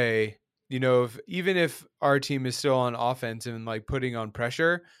the play, if even if our team is still on offense and like putting on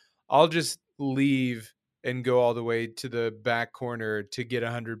pressure, I'll just leave and go all the way to the back corner to get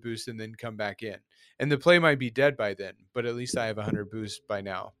 100 boost and then come back in. And the play might be dead by then, but at least I have 100 boost by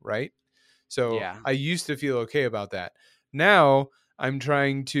now, right? So Yeah. I used to feel okay about that. Now I'm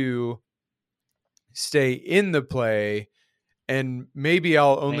trying to stay in the play, and maybe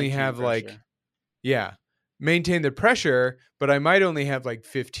I'll only Maintain have like, pressure. yeah, maintain the pressure, but I might only have like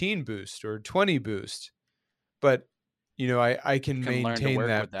 15 boost or 20 boost. But I You can can learn to maintain work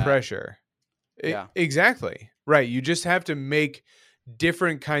that with that. pressure. Yeah. Exactly. Right. You just have to make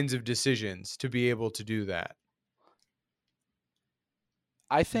different kinds of decisions to be able to do that.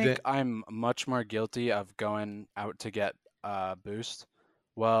 I think That I'm much more guilty of going out to get boost.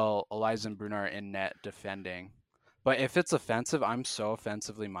 Well, Eliza and Bruno are in net defending. But if it's offensive, I'm so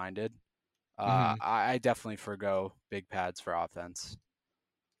offensively minded. mhm. I definitely forgo big pads for offense.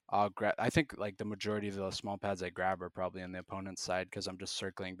 I'll grab. I think like the majority of the small pads I grab are probably on the opponent's side because I'm just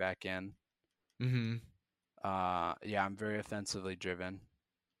circling back in. Mhm. Yeah, I'm very offensively driven,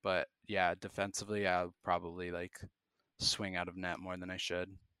 but yeah, defensively I'll probably like swing out of net more than I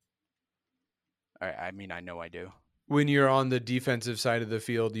should. I mean, I know I do. When you're on the defensive side of the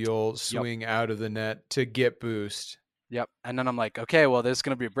field, you'll Yep. swing out of the net to get boost. Yep. And then I'm like, okay, well, there's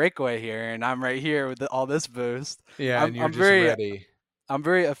gonna be a breakaway here, and I'm right here with all this boost. Yeah, I'm and you're I'm just very ready. I'm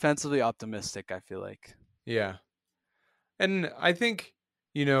very offensively optimistic. I feel like. Yeah. And I think,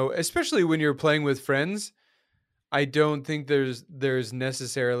 especially when you're playing with friends, I don't think there's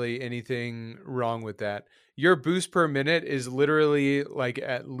necessarily anything wrong with that. Your boost per minute is literally like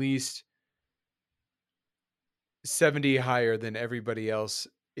at least 70 higher than everybody else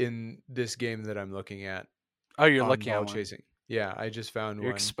in this game that I'm looking at Oh, you're on looking ball at one. chasing. Yeah, I just found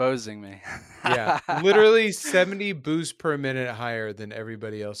You're one. exposing me. Yeah, literally 70 boost per minute higher than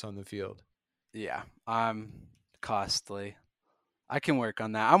everybody else on the field. Yeah, I'm costly. I can work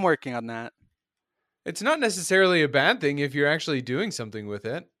on that. I'm working on that. It's not necessarily a bad thing if you're actually doing something with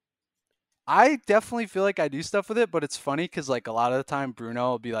it. I definitely feel like I do stuff with it, but it's funny because like a lot of the time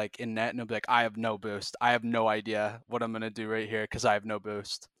Bruno will be like in net and he'll be like, I have no boost. I have no idea what I'm gonna do right here because I have no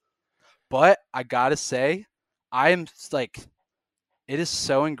boost. But I gotta say, I'm like it is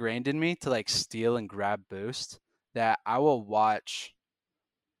so ingrained in me to like steal and grab boost that I will watch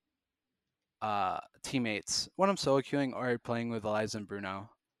teammates when I'm solo queuing or playing with Eliza and Bruno,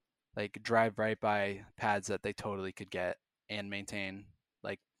 like drive right by pads that they totally could get and maintain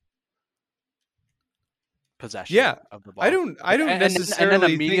like Yeah, possession of the I ball. don't I Like, don't and then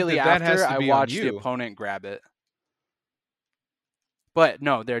necessarily think immediately that that has after, to I be on watch the you. opponent grab it. But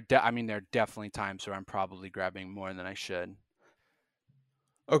no, there are definitely times where I'm probably grabbing more than I should.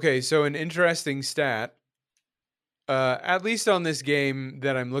 Okay, so an interesting stat, at least on this game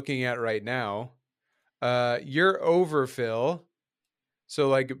that I'm looking at right now, your overfill, so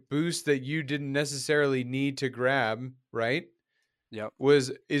like boost that you didn't necessarily need to grab, right? Yep.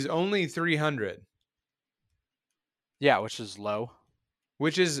 Is only 300, Yeah, which is low.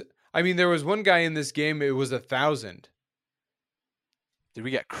 which is, I mean, there was one guy in this game, it was 1,000. Did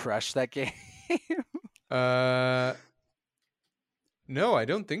we get crushed that game? Uh, no, I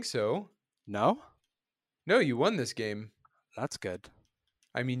don't think so. No? No, you won this game. That's good.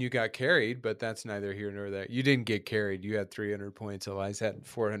 I mean, you got carried, but that's neither here nor there. You didn't get carried. You had 300 points. Elias had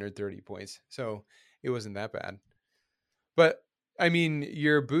 430 points. So it wasn't that bad. But I mean,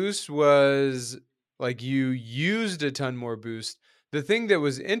 your boost was like you used a ton more boost. The thing that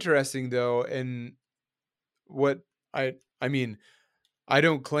was interesting though, and what I mean, I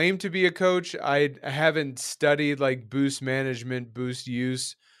don't claim to be a coach. I haven't studied like boost management, boost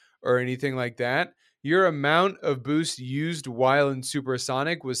use, or anything like that. Your amount of boost used while in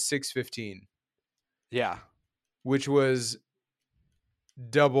supersonic was 615, Yeah. which was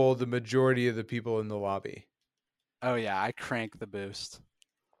double the majority of the people in the lobby. Oh yeah, I crank the boost.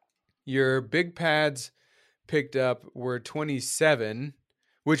 Your big pads picked up were 27,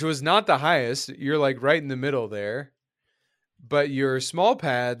 which was not the highest. You're like right in the middle there. But your small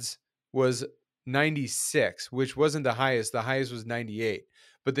pads was 96, which wasn't the highest. The highest was 98.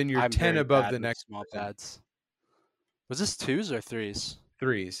 But then you're I'm 10 very above bad the with next small person. pads. Was this twos or threes?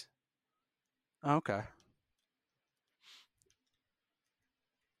 Threes. Oh, okay.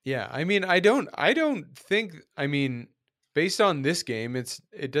 Yeah, I mean, I don't think, I mean, based on this game,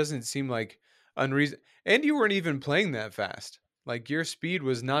 it doesn't seem like unreason, and you weren't even playing that fast. Like your speed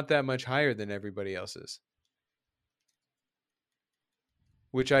was not that much higher than everybody else's,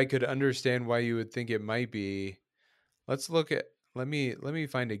 which I could understand why you would think it might be. Let's look at let me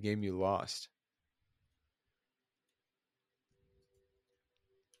find a game you lost.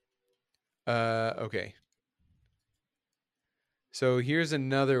 Okay. So here's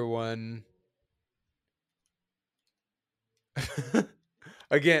another one.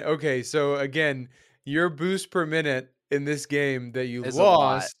 Again, okay, so again, your boost per minute in this game that you Is a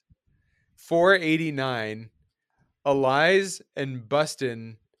lot. lost 489. Elias and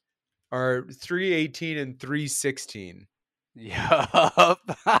Bustin are 318 and 316. Yup.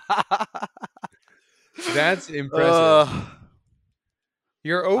 That's impressive. Ugh.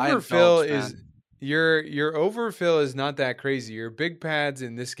 Your I overfill indulged, is man. your overfill is not that crazy. Your big pads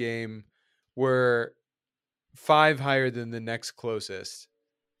in this game were 5 higher than the next closest.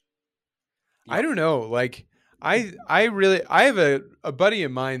 I Yep. don't know. Like I really I have a buddy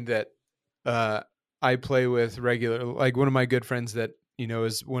of mine that uh I play with regular, like one of my good friends that,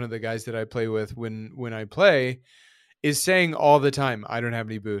 is one of the guys that I play with when I play, is saying all the time, I don't have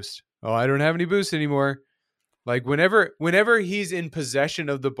any boost. Oh, I don't have any boost anymore. Like whenever he's in possession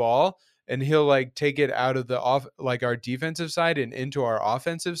of the ball and he'll like take it out of the off like our defensive side and into our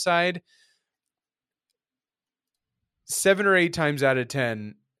offensive side, 7 or 8 times out of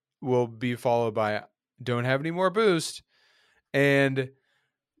 10 will be followed by don't have any more boost. And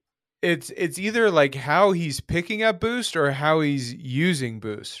it's either like how he's picking up boost or how he's using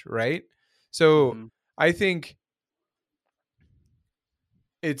boost, right? So Hmm. I think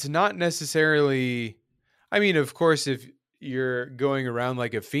it's not necessarily, I mean, of course, if you're going around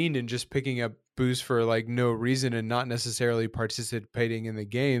like a fiend and just picking up boost for like no reason and not necessarily participating in the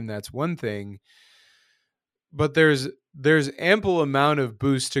game, that's one thing. But there's ample amount of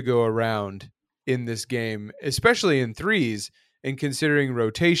boost to go around in this game, especially in threes, and considering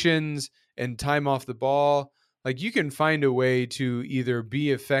rotations and time off the ball. Like you can find a way to either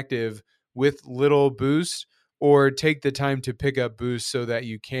be effective with little boost or take the time to pick up boost so that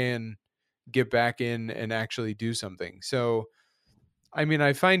you can get back in and actually do something. So, I mean,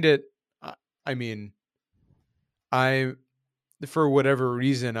 I find it, I mean, I for whatever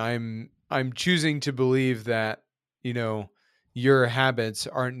reason I'm choosing to believe that, you know, your habits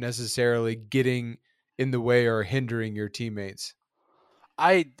aren't necessarily getting in the way or hindering your teammates.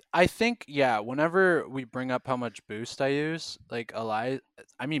 I think yeah. Whenever we bring up how much boost I use, like Eli,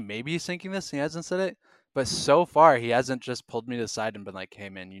 I mean maybe he's thinking this. He hasn't said it, But so far, he hasn't just pulled me to the side and been like, "Hey,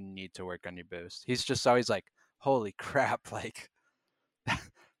 man, you need to work on your boost." He's just always like, "Holy crap! Like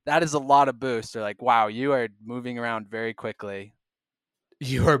that is a lot of boost." Or like, "Wow, you are moving around very quickly."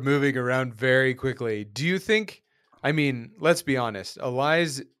 You are moving around very quickly. Do you think, I mean, let's be honest,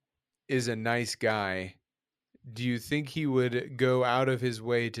 Elias is a nice guy. Do you think he would go out of his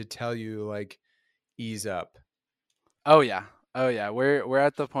way to tell you, like, ease up? Oh yeah, oh yeah. We're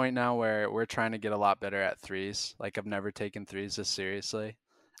at the point now where we're trying to get a lot better at threes. Like I've never taken threes this seriously,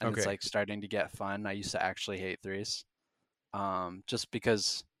 and it's Okay. like starting to get fun. I used to actually hate threes, just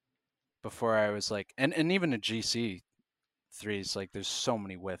because before I was like, and even in GC threes, like there's so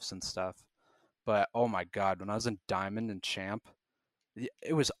many whiffs and stuff. But oh my god, when I was in Diamond and Champ,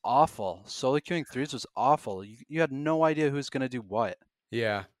 it was awful. Solo queuing threes was awful. You had no idea who's gonna do what.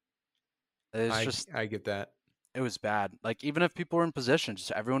 Yeah, It's I just I get that. it was bad. Like even if people were in position,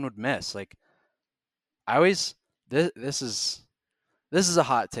 just everyone would miss. Like I always this is a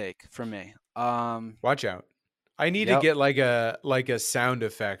hot take for me. Watch out. I need to Yep. get like a sound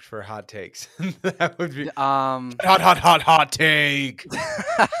effect for hot takes. That would be Um hot take.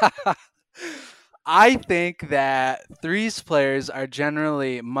 I think that threes players are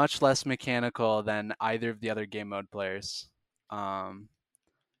generally much less mechanical than either of the other game mode players. Um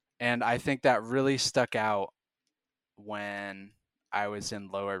and I think that really stuck out when I was in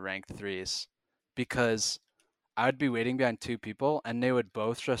lower ranked threes because I would be waiting behind two people and they would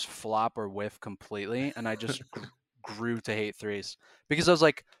both just flop or whiff completely. And I just grew to hate threes because I was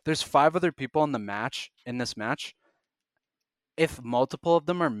like, there's five other people in this match. If multiple of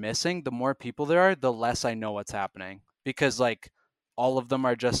them are missing, the more people there are, the less I know what's happening because like all of them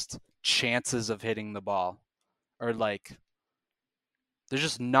are just chances of hitting the ball or like they're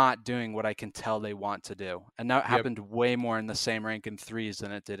just not doing what I can tell they want to do. And that Yep, happened way more in the same rank in threes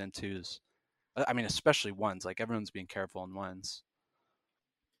than it did in twos. I mean, especially ones. Like everyone's being careful in ones.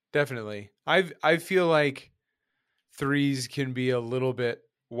 definitely. I feel like threes can be a little bit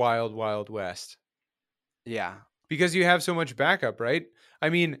wild west Yeah. because you have so much backup, right? I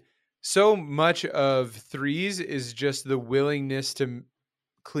mean, so much of threes is just the willingness to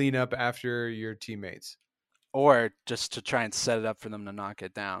clean up after your teammates. Or just to try and set it up for them to knock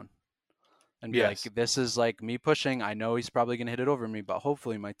it down and be like, Yes. this is like me pushing. I know he's probably going to hit it over me, but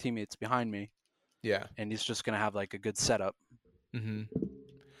hopefully my teammate's behind me Yeah. and he's just going to have like a good setup. Hmm.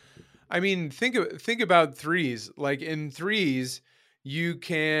 I mean, think about threes. Like in threes, you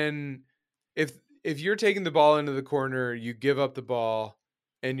can if if you're taking the ball into the corner, you give up the ball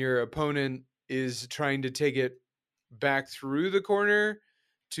and your opponent is trying to take it back through the corner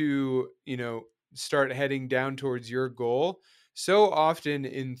to, start heading down towards your goal. So often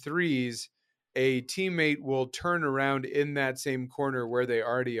in threes, a teammate will turn around in that same corner where they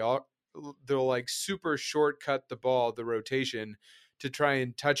already are. They'll like super shortcut the ball, the rotation to try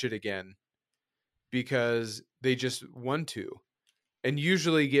and touch it again because they just want to and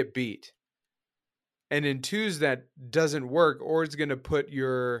usually get beat. And in twos, that doesn't work, or it's going to put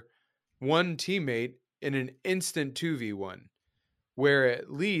your one teammate in an instant 2v1, where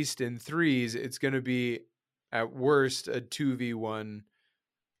at least in threes, it's going to be at worst a 2v1,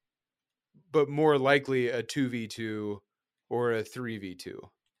 but more likely a 2v2 or a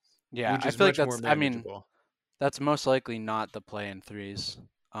 3v2, Yeah. which I is feel like much more that's, I mean, manageable. that's most likely not the play in threes.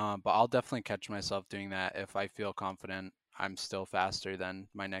 But I'll definitely catch myself doing that if I feel confident I'm still faster than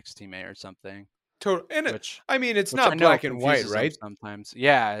my next teammate or something, Total. And which I mean, it's which I not know black and white, confuses them right? sometimes.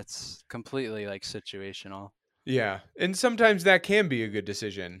 Yeah, it's completely like situational. Yeah, and sometimes that can be a good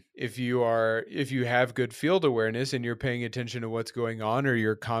decision if you have good field awareness and you're paying attention to what's going on or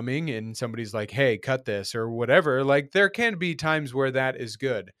you're coming and somebody's like, "Hey, cut this" or whatever. Like there can be times where that is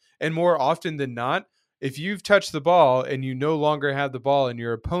good. And more often than not, if you've touched the ball and you no longer have the ball and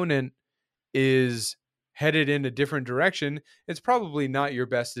your opponent is headed in a different direction, it's probably not your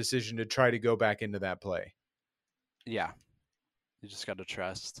best decision to try to go back into that play. Yeah, you just got to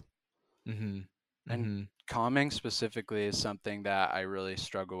trust. Mhm. And Mhm. calming specifically is something that I really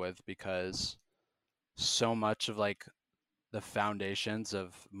struggle with because so much of like the foundations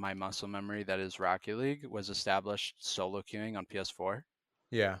of my muscle memory that is Rocket League was established solo queuing on PS4.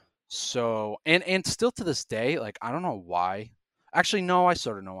 Yeah. So and still to this day, like I don't know why. Actually, no, I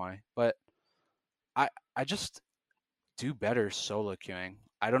sort of know why, but I I just do better solo queuing.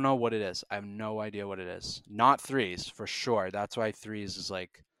 I don't know what it is. I have no idea what it is. Not threes for sure. That's why threes is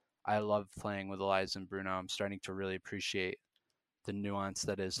like I love playing with Elias and Bruno. I'm starting to really appreciate the nuance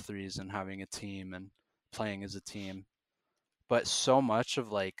that is threes and having a team and playing as a team. But so much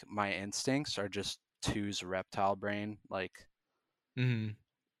of like my instincts are just two's reptile brain. Like Mhm.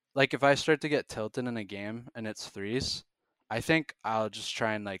 like if I start to get tilted in a game and it's threes, I think I'll just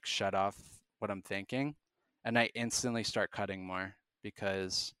try and like shut off what I'm thinking, and I instantly start cutting more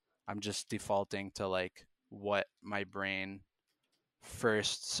because I'm just defaulting to like what my brain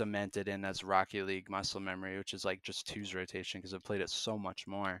first cemented in as Rocket League muscle memory, which is like just twos rotation because I've played it so much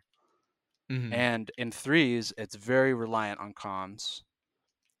more. Hmm. And in threes, it's very reliant on comms.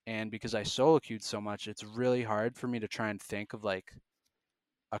 And because I solo queued so much, it's really hard for me to try and think of like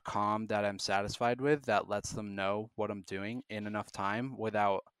a comm that I'm satisfied with that lets them know what I'm doing in enough time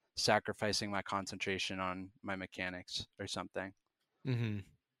without sacrificing my concentration on my mechanics or something. Hmm.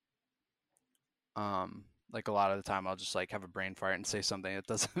 Like a lot of the time I'll just like have a brain fart and say something that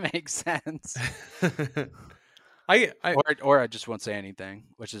doesn't make sense. I Or I just won't say anything,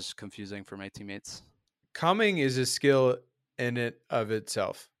 which is confusing for my teammates. Calming is a skill in it of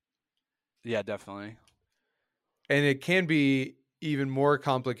itself, Yeah, definitely. and it can be even more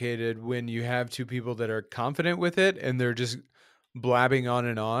complicated when you have two people that are confident with it and they're just blabbing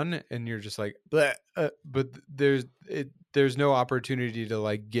on, and you're just like Bleh, but there's no opportunity to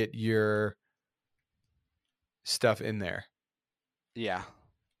like get your stuff in there. Yeah.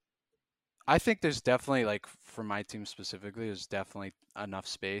 I think there's definitely like for my team specifically, there's definitely enough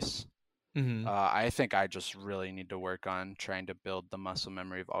space. Hmm. I think I just really need to work on trying to build the muscle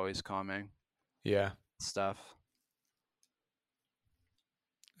memory of always calming Yeah, stuff.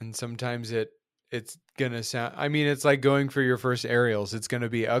 and sometimes it's gonna sound, I mean, it's like going for your first aerials. It's gonna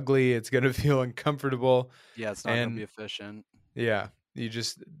be ugly, it's gonna feel uncomfortable, Yeah, it's not going to be and efficient. yeah, you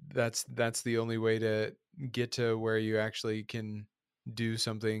just that's the only way to get to where you actually can do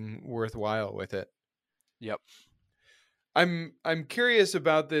something worthwhile with it. Yep. I'm curious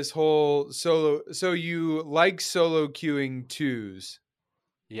about this whole solo. So you like solo queuing twos,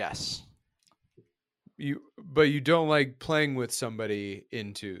 Yes. but you don't like playing with somebody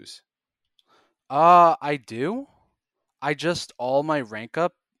in twos. I do. I just all my rank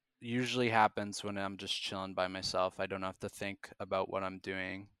up usually happens when I'm just chilling by myself. I don't have to think about what I'm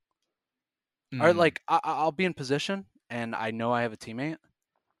doing. Or Mm, like I'll be in position and I know I have a teammate,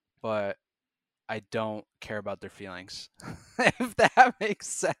 but I don't care about their feelings. If that makes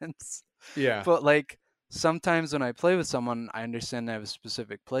sense. yeah. But like sometimes when I play with someone, I understand they have a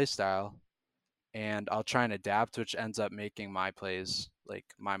specific play style and I'll try and adapt, which ends up making my plays, like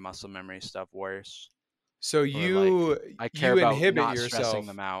my muscle memory stuff, worse. So Or like I care you about inhibit not stressing yourself.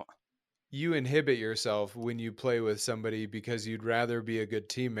 them out. You inhibit yourself when you play with somebody because you'd rather be a good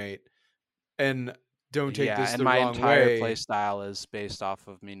teammate. And don't take Yeah, this and the my wrong entire play way. style is based off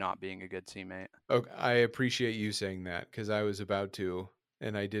of me not being a good teammate. Okay, I appreciate you saying that because I was about to,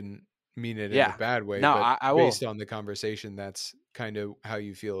 and I didn't mean it in a Yeah. bad way, No, but I will based on the conversation, that's kind of how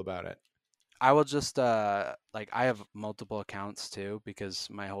you feel about it. I will just like I have multiple accounts too because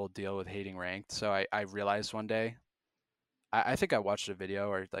my whole deal with hating ranked. So I realized one day I think I watched a video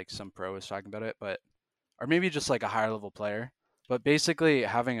or like some pro was talking about it, but or maybe just like a higher level player. But basically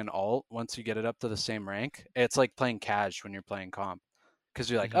having an alt once you get it up to the same rank, it's like playing cash when you're playing comp. Because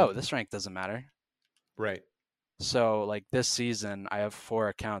you're like, Hmm. oh, this rank doesn't matter. Right. So like this season, I have 4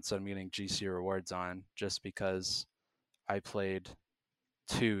 accounts that I'm getting GC rewards on just because I played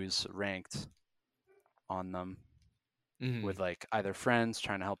twos ranked on them Hmm. with like either friends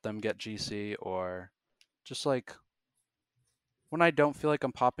trying to help them get GC or just like when I don't feel like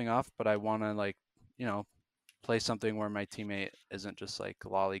I'm popping off, but I want to like, you know, play something where my teammate isn't just like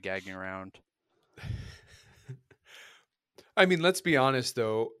lollygagging around. I mean, let's be honest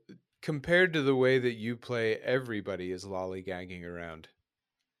though. Compared to the way that you play, everybody is lollygagging around.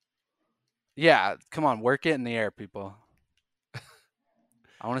 Yeah, come on, work it in the air, people.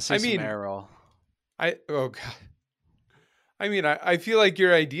 I want to see I some mean, air roll. oh god. I mean, I feel like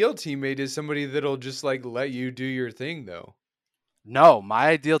your ideal teammate is somebody that'll just like let you do your thing though. No, my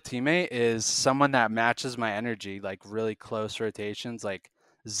ideal teammate is someone that matches my energy, like really close rotations, like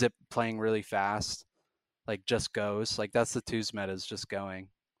zip playing really fast, like just goes. Like that's the twos meta is just going.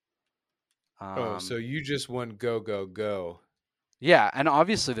 Oh, so Um, you just want go, go, go. yeah, and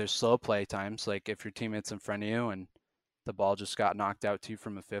obviously there's slow play times. Like if your teammate's in front of you and the ball just got knocked out to you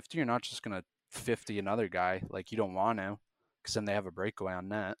from a 50, you're not just gonna 50 another guy. Like you don't want to, because then they have a breakaway on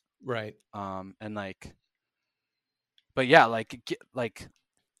net. Right. And like, but yeah, like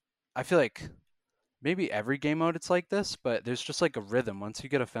I feel like maybe every game mode it's like this, but there's just like a rhythm. Once you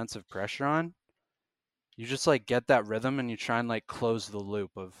get offensive pressure on, you just like get that rhythm and you try and like close the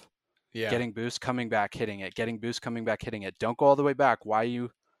loop of Yeah. getting boost, coming back, hitting it, getting boost, coming back, hitting it. Don't go all the way back. Why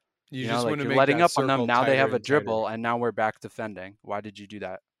You know, just want like to you're make letting that up on them. circle Now they tighter have a and tighter. dribble and now we're back defending. Why did you do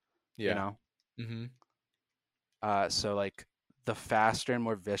that? You Yeah. know? Mhm. So like the faster and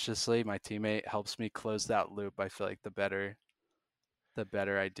more viciously my teammate helps me close that loop, I feel like the better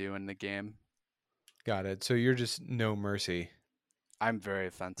I do in the game. Got it. So you're just no mercy. I'm very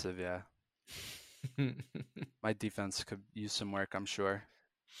offensive, yeah. My defense could use some work, I'm sure.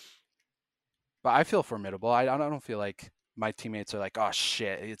 But I feel formidable. I don't feel like my teammates are like, oh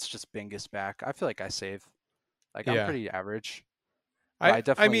shit, it's just Bingus back. I feel like I save. Like I'm Yeah. pretty average, but I I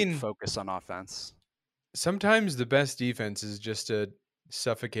I definitely mean, focus on offense. sometimes the best defense is just a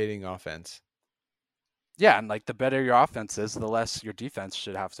suffocating offense. Yeah, and like the better your offense is, the less your defense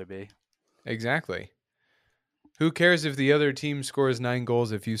should have to be. Exactly. Who cares if the other team scores 9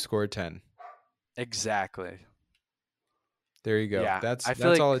 goals if you score 10? Exactly. There you go. Yeah, I feel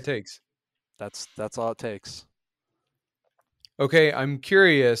That's all it like takes. that's all it takes. Okay, I'm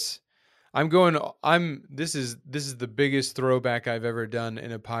curious. This is the biggest throwback I've ever done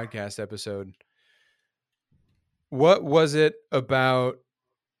in a podcast episode. What was it about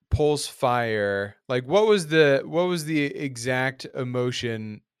Pulse Fire? Like what was the exact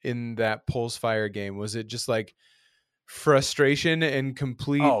emotion in that Pulse Fire game? Was it just like frustration and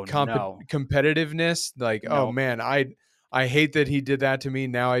Oh complete no. competitiveness? Like, oh Nope. man, I hate that he did that to me.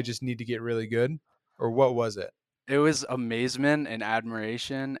 Now I just need to get really good. Or what was it? It was amazement and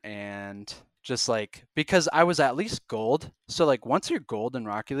admiration and just like because I was at least gold. So like once you're gold in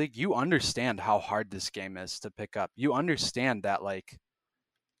Rocket League, you understand how hard this game is to pick up. You understand that like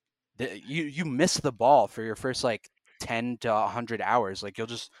you miss the ball for your first like 10 to 100 hours. Like you'll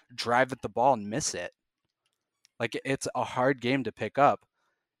just drive at the ball and miss it. Like it's a hard game to pick up.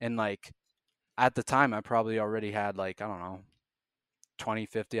 And like at the time I probably already had like I don't know 20,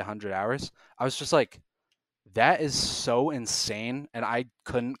 50, 100 hours. I was just like that is so insane, and I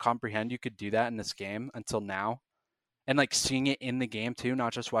couldn't comprehend you could do that in this game until now. And like seeing it in the game too,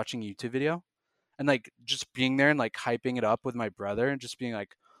 not just watching YouTube video, and like just being there and like hyping it up with my brother and just being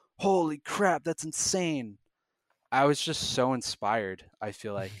like, "Holy crap, that's insane!" I was just so inspired. I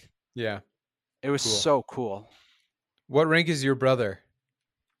feel like Yeah, it was cool. so cool. What rank is your brother?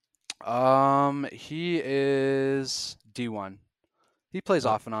 He is D1. He plays Oh,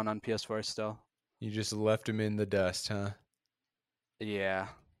 off and on PS4 still. you just left him in the dust, huh? Yeah,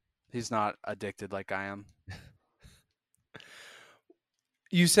 he's not addicted like I am.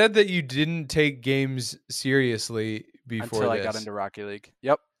 You said that you didn't take games seriously before Until I got this. into Rocket League.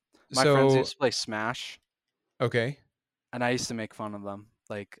 Yep. My friends So, used to play Smash, okay. and I used to make fun of them.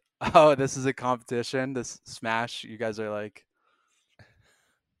 Like, oh, this is a competition. This Smash, you guys are like,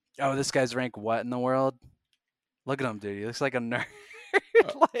 oh, this guy's rank what in the world? Look at him, dude. He looks like a nerd.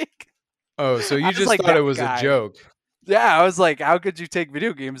 Uh, Like, Oh, so I you was just like thought it that was a guy. joke. Yeah, I was like, how could you take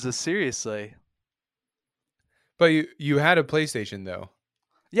video games this seriously? But you had a PlayStation though.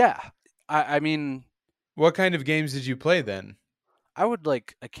 Yeah, I mean, What kind of games did you play then? I would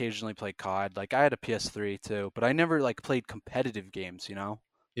like occasionally play COD. Like, I had a PS3 too, but I never like played competitive games. You know,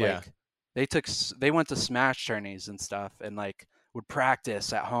 Yeah. like they went to Smash tourneys and stuff, and like would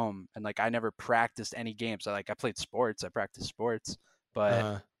practice at home. And like I never practiced any games. I played sports. I practiced sports, but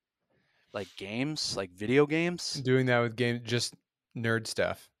Uh-huh. like games, like video games, Doing that with game just nerd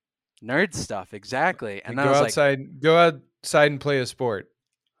stuff. nerd stuff, exactly. And Like then I was like, go outside and play a sport.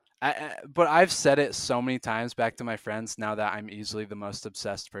 but I've said it so many times back to my friends now that I'm easily the most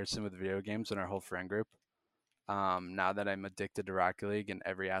obsessed person with video games in our whole friend group. Now that I'm addicted to Rocket League and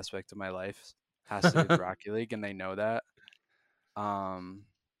every aspect of my life has to do with Rocket League, and they know that. Um,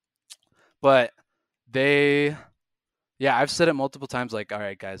 but they, yeah, I've said it multiple times. Like, all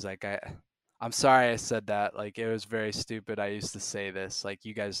right, guys, like I'm sorry I said that. Like, it was very stupid. I used to say this. Like,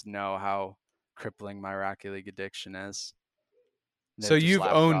 you guys know how crippling my Rocket League addiction is. And So they've just you've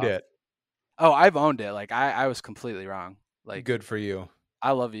laughed it owned off. it. Oh, I've owned it. Like, I was completely wrong. Like, Good for you.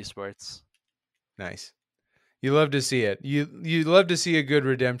 I love esports. Nice. You love to see it. You love to see a good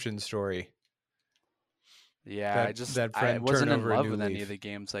redemption story. Yeah, That I friend turn wasn't in over a love new with any of leaf. the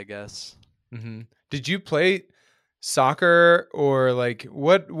games, I guess. Did you play soccer or like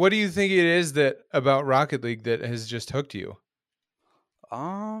what do you think it is that about Rocket League that has just hooked you?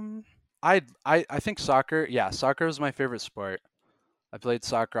 Um, I think soccer. Yeah, soccer was my favorite sport. I played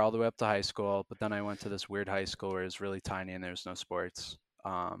soccer all the way up to high school, but then I went to this weird high school where it was really tiny and there was no sports.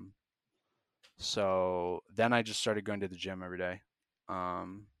 Um, so then I just started going to the gym every day.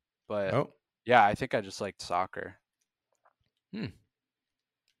 Um, but Oh, yeah, I think I just liked soccer. hmm,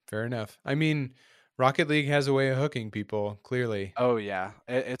 fair enough. I mean, Rocket League has a way of hooking people, clearly. Oh yeah,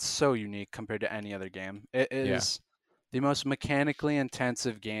 it's so unique compared to any other game. It Yeah. is the most mechanically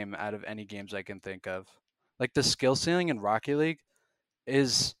intensive game out of any games I can think of. Like the skill ceiling in Rocket League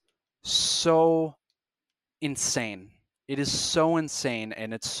is so insane. It is so insane,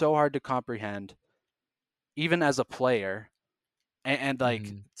 and it's so hard to comprehend, even as a player. And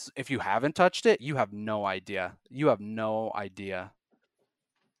like, Mhm. if you haven't touched it, you have no idea. You have no idea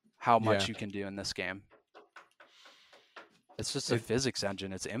how Yeah. much you can do in this game. It's just a It physics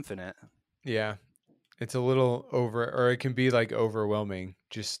engine. It's infinite. yeah. It's a little over, or it can be like overwhelming.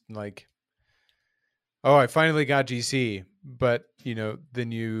 Just like, oh, I finally got GC, but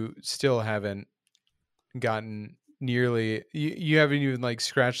then you still haven't gotten nearly. You haven't even like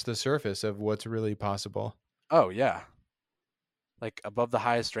scratched the surface of what's really possible. Oh yeah. Like above the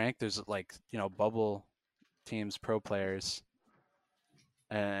highest rank, there's like, bubble teams, pro players,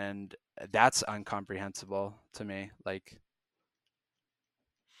 and that's incomprehensible to me. Like,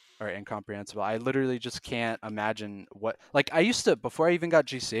 or incomprehensible. I literally just can't imagine what, like, I used to, before I even got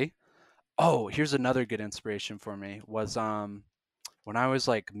GC. Oh, here's another good inspiration for me was when I was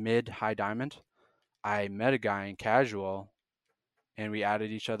like mid high diamond, I met a guy in casual, and we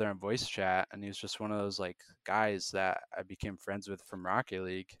added each other on voice chat, and he was just one of those like guys that I became friends with from Rocket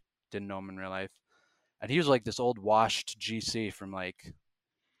League. Didn't know him in real life. And he was like this old washed GC from like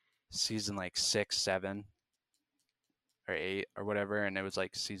season like 6, 7, or 8 or whatever, and it was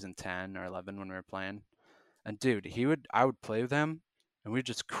like season 10 or 11 when we were playing. And dude, I would play with him, and we'd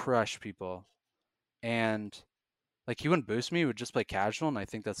just crush people. And like, he wouldn't boost me, he would just play casual, and I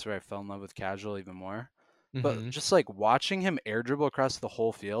think that's where I fell in love with casual even more. But Hmm. just like watching him air dribble across the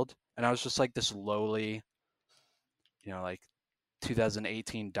whole field, and I was just like this lowly, like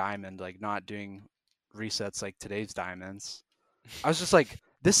 2018 diamond, like not doing resets like today's diamonds. I was just like,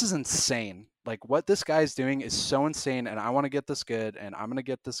 this is insane. Like, what this guy's doing is so insane, and I want to get this good, and I'm gonna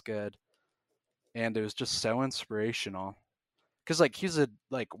get this good. And it was just so inspirational. Cause like, he's a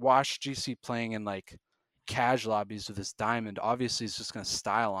like wash GC playing in like cash lobbies with his diamond. Obviously he's just gonna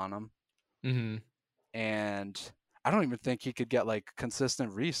style on him. Hmm. And I don't even think he could get like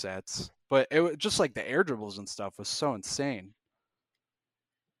consistent resets. But it was just like the air dribbles and stuff was so insane.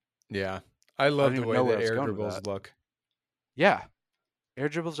 Yeah, I I love don't the even way know where I that was air going with dribbles that. look. Yeah. Air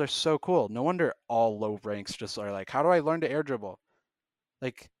dribbles are so cool. No wonder all low ranks just are like, how do I learn to air dribble?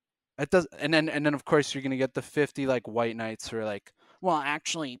 Like, it does. And then of course you're gonna get the 50 like white knights who are like, well,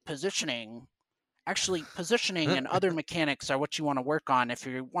 actually positioning and other mechanics are what you want to work on if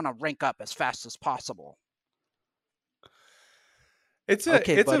you want to rank up as fast as possible. It's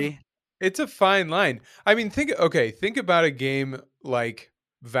Okay, a it's a buddy. it's a fine line. I mean, think about a game like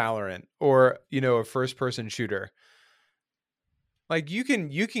Valorant or, a first person shooter. Like you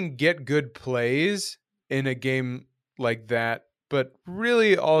can get good plays in a game like that, but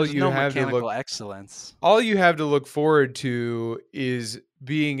really There's no mechanical excellence. all you have to look forward to is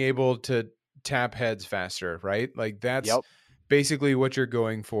being able to tap heads faster, right? Like that's Yep. basically what you're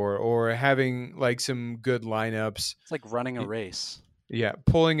going for, or having like some good lineups. It's like running a race. Yeah,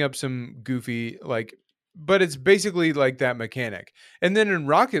 pulling up some goofy like, but it's basically like that mechanic. And then in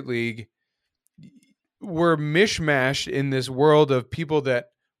Rocket League, we're mishmashed in this world of people that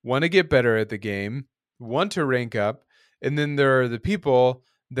want to get better at the game, want to rank up, and then there are the people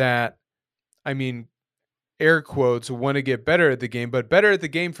that, I mean, air quotes, want to get better at the game, but better at the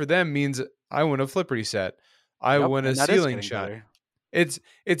game for them means I want a flip reset. I Yep, want a and that is ceiling getting shot. better. It's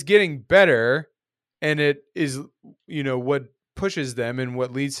getting better, and it is what pushes them and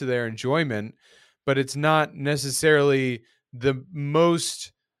what leads to their enjoyment, but it's not necessarily the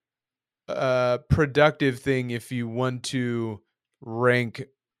most productive thing if you want to rank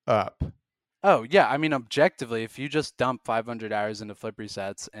up. Oh yeah, I mean objectively, if you just dump 500 hours into flip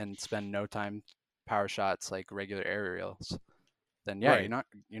resets and spend no time power shots like regular aerials, then yeah, Right.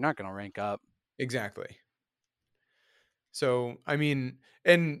 you're not gonna rank up. Exactly. So, I mean,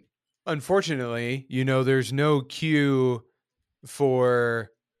 and unfortunately, there's no queue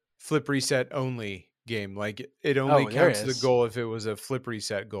for flip reset only game. Like it only Oh, there counts the is. goal if it was a flip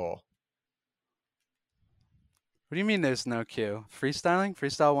reset goal. What do you mean there's no queue? Freestyling?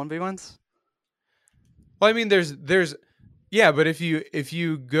 Freestyle 1v1s? Well, I mean, there's yeah, but if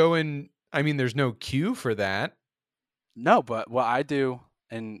you go in, I mean, there's no queue for that. No, but what I do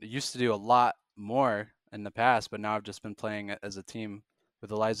and used to do a lot more in the past, but now I've just been playing as a team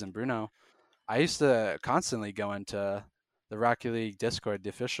with Eliza and Bruno. I used to constantly go into the Rocket League Discord, the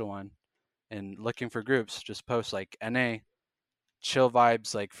official one, and looking for groups, just post like NA, chill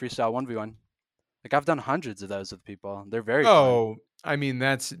vibes, like freestyle 1v1. Like, I've done hundreds of those with people. They're very fun. Oh, I mean,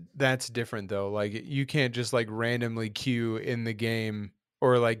 that's different though. Like you can't just like randomly queue in the game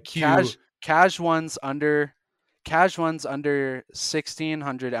or like queue. Cash ones under cash ones under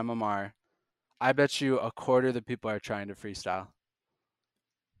 1600 MMR. I bet you a quarter of the people are trying to freestyle.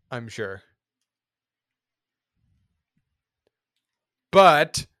 I'm sure.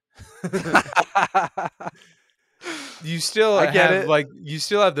 but you still I get have it. like you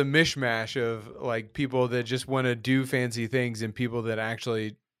still have the mishmash of like people that just want to do fancy things and people that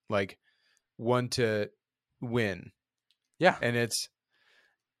actually like want to win. Yeah. And it's,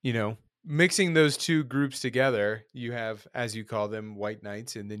 you know, mixing those two groups together, you have, as you call them, white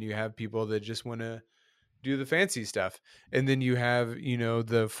knights, and then you have people that just want to do the fancy stuff. And then you have, you know,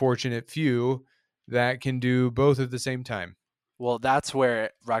 the fortunate few that can do both at the same time. Well, that's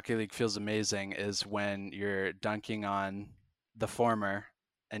where Rocket League feels amazing is when you're dunking on the former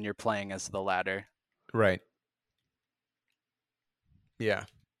and you're playing as the latter. Right. Yeah.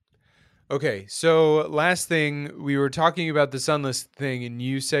 Okay. So, last thing, we were talking about the Sunless thing, and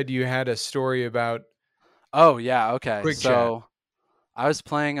you said you had a story about Oh, yeah, okay. Quick Chat. So I was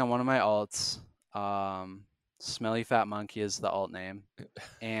playing on one of my alts. Smelly Fat Monkey is the alt name.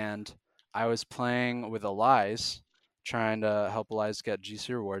 And I was playing with Elias, trying to help Elias get GC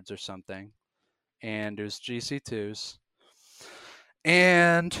rewards or something. And it was GC2s.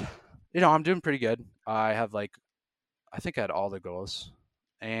 And, I'm doing pretty good. I think I had all the goals.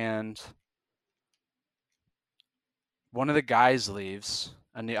 And one of the guys leaves,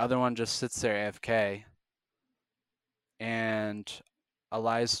 and the other one just sits there AFK. And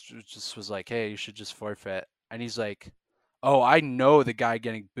Elias just was like, "Hey, you should just forfeit." And he's like, "Oh, I know the guy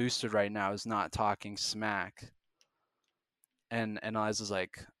getting boosted right now is not talking smack." And Elias was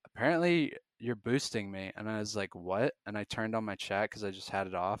like, "Apparently you're boosting me." And I was like, "What?" And I turned on my chat because I just had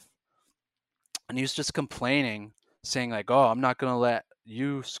it off. And he was just complaining, saying like, "Oh, I'm not gonna let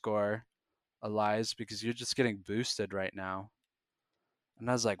you score, Elias, because you're just getting boosted right now." And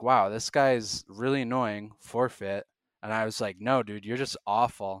I was like, wow, this guy is really annoying. Forfeit. And I was like, no, dude, you're just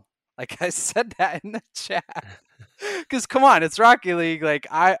awful. Like I said that in the chat. Cause come on, it's Rocket League. Like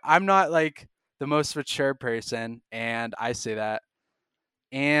I'm not like the most mature person, and I say that.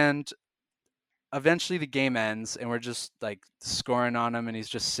 And eventually the game ends and we're just like scoring on him and he's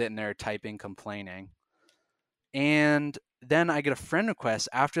just sitting there typing, complaining. And then I get a friend request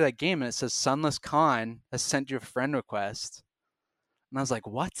after that game and it says Sunless Khan has sent you a friend request. And I was like,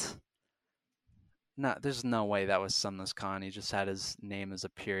 what? No, there's no way that was Sunless Khan. He just had his name as a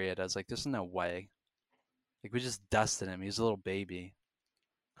period. I was like, there's no way. Like we just dusted him. He's a little baby.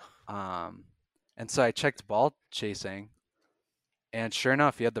 Um, and so I checked ball chasing, and sure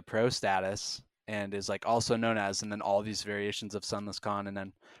enough, he had the pro status and is like also known as, and then all these variations of Sunless Khan, and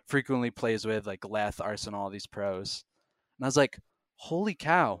then frequently plays with like Leth, Arsenal, all these pros. And I was like, holy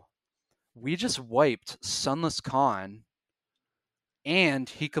cow, we just wiped Sunless Khan, and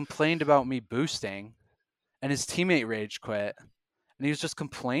he complained about me boosting, and his teammate rage quit, and he was just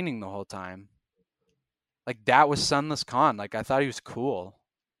complaining the whole time. Like that was Sunless Khan. Like I thought he was cool.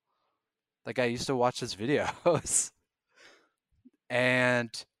 Like I used to watch his videos. And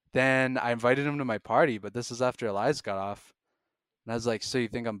then I invited him to my party, but this is after Elias got off. And I was like, so you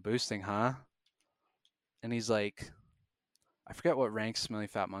think I'm boosting, huh? And he's like, I forget what rank Smelly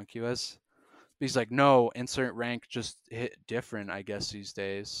Fat Monkey was. But he's like, no, insert rank just hit different, I guess, these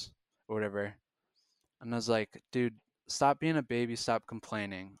days. Or whatever. And I was like, dude, stop being a baby, stop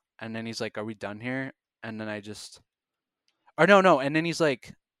complaining. And then he's like, are we done here? And then I just Or no. And then he's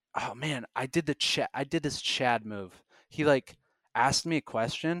like, "Oh man, I did this Chad move. He like asked me a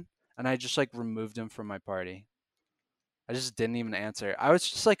question, and I just like removed him from my party. I just didn't even answer. I was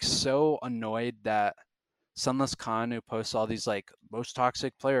just like so annoyed that Sunless Khan, who posts all these like most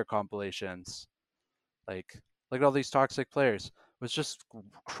toxic player compilations, like look at all these toxic players, was just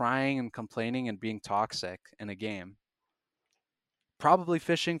crying and complaining and being toxic in a game. Probably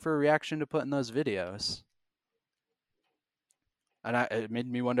fishing for a reaction to put in those videos. And it made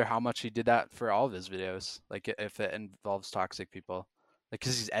me wonder how much he did that for all of his videos, like if it involves toxic people, like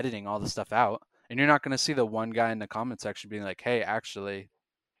because he's editing all the stuff out, and you're not going to see the one guy in the comment section being like, "Hey, actually,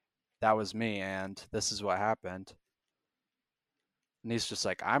 that was me, and this is what happened." And he's just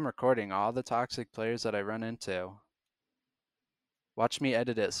like, "I'm recording all the toxic players that I run into. Watch me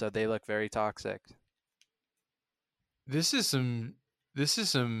edit it so they look very toxic." This is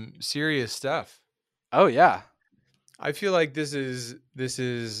some serious stuff. Oh yeah, I feel like this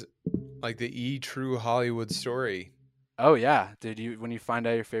is like the true Hollywood story. oh yeah, dude. When you find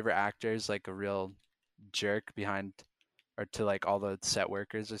out your favorite actor is like a real jerk behind, or to like all the set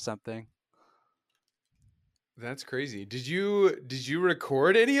workers or something. That's crazy. Did you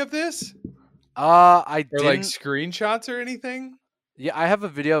record any of this? I Or like didn't. screenshots or anything? Yeah, I have a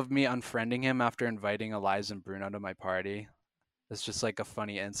video of me unfriending him after inviting Eliza and Bruno to my party. It's just like a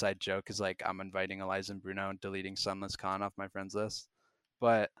funny inside joke, is like I'm inviting Eliza and Bruno and deleting Sunless Khan off my friends list.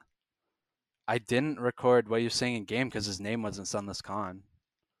 But I didn't record what he was saying in game because his name wasn't Sunless Khan.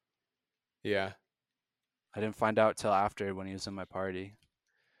 Yeah, I didn't find out till after when he was in my party.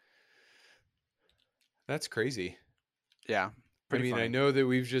 that's crazy. Yeah, I pretty mean, I funny. know that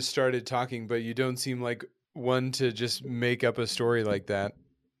we've just started talking, but you don't seem like one to just make up a story like that.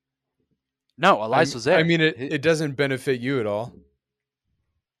 No, Elias was I there. mean, it doesn't benefit you at all.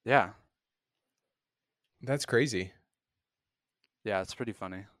 Yeah, That's crazy. yeah, it's pretty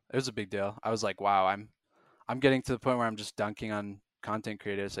funny. It was a big deal. I was like, wow, I'm getting to the point where I'm just dunking on content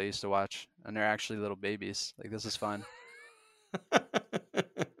creators I used to watch, and they're actually little babies. Like this is fun.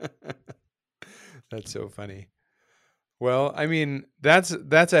 That's so funny. Well, I mean, that's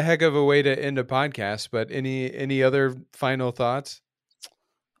a heck of a way to end a podcast, but any other final thoughts?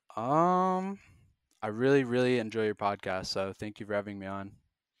 Um, I really, really enjoy your podcast, so thank you for having me on.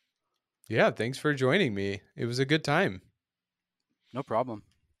 Yeah, thanks for joining me. It was a good time. No problem.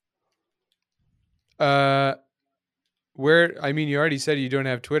 Uh where I mean, you already said you don't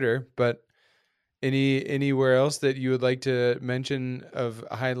have Twitter, but anywhere else that you would like to mention of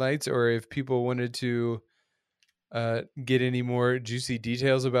highlights, or if people wanted to get any more juicy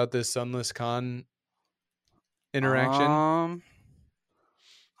details about this Sunless Con interaction? Um,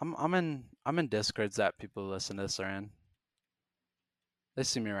 I'm in Discords that people who listen to this are in. They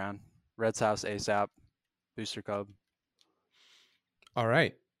see me around. Red's House ASAP, Booster Club. All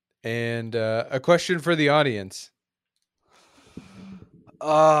right. And a question for the audience.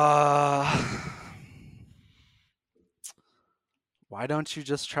 Uh, why don't you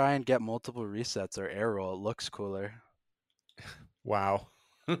just try and get multiple resets or air roll? It looks cooler. Wow.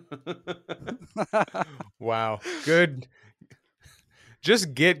 Wow. Good.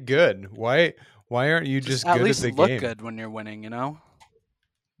 Just get good. Why aren't you Just just at good at least the look game? good when you're winning, you know?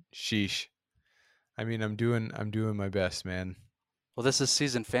 Sheesh. I mean, I'm doing my best, man. Well, this is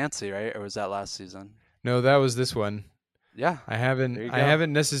season fancy, right? Or was that last season? No, that was this one. Yeah, I haven't there you I go.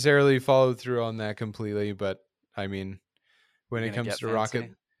 haven't necessarily followed through on that completely, but I mean, when You're it gonna comes get to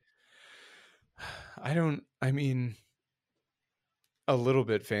Rocket, fancy. I mean, a little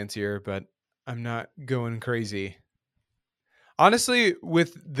bit fancier, but I'm not going crazy. Honestly,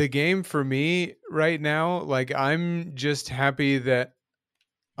 with the game for me right now, like I'm just happy that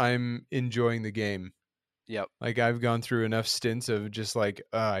I'm enjoying the game. Yep. Like I've gone through enough stints of just like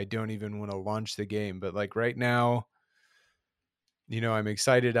I don't even want to launch the game, but like right now, I'm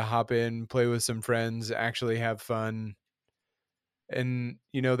excited to hop in, play with some friends, actually have fun. And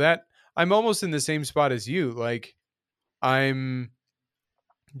that I'm almost in the same spot as you. Like I'm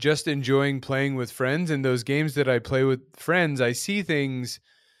just enjoying playing with friends, and those games that I play with friends, I see things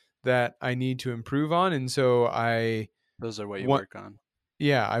that I need to improve on, and so I Those are what you want work on.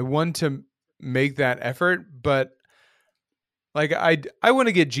 yeah, I want to make that effort, but like I want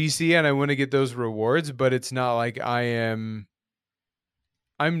to get GC and I want to get those rewards, but it's not like I'm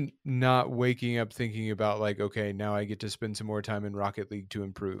not waking up thinking about like, okay, now I get to spend some more time in Rocket League to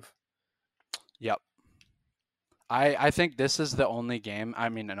improve. Yep. I think this is the only game. I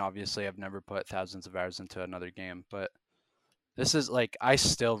mean, and obviously I've never put thousands of hours into another game, but this is like I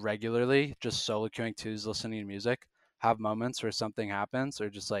still regularly just solo queuing twos, listening to music, have moments where something happens or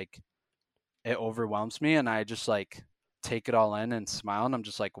just like it overwhelms me and I just like take it all in and smile and I'm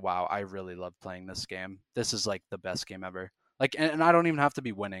just like, wow, I really love playing this game. This is like the best game ever. Like and I don't even have to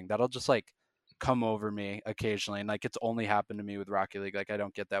be winning. That'll just like come over me occasionally. And like it's only happened to me with Rocket League. Like I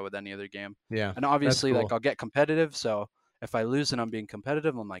don't get that with any other game. Yeah, And that's obviously like cool. I'll get competitive, so if I lose and I'm being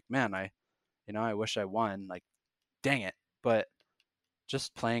competitive, I'm like, man, I wish I won. Like, dang it. But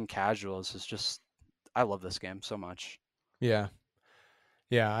just playing casuals is just I love this game so much. Yeah.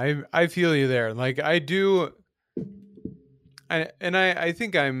 Yeah, I feel you there. Like I do I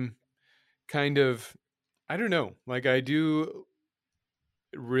think I'm kind of I don't know. Like I do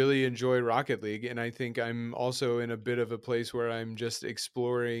really enjoy Rocket League, and I think I'm also in a bit of a place where I'm just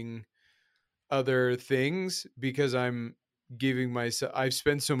exploring other things because I'm giving myself I've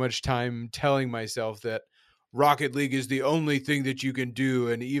spent so much time telling myself that Rocket League is the only thing that you can do,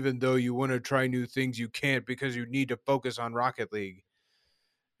 and even though you want to try new things you can't because you need to focus on Rocket League.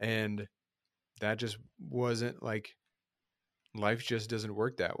 And that just wasn't like life just doesn't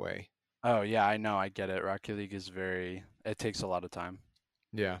work that way. Oh yeah, I know, I get it. Rocket League is very it takes a lot of time.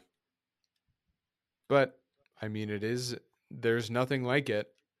 Yeah. But I mean there's nothing like it.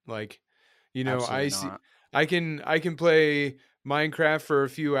 Like, Absolutely I see not. I can play Minecraft for a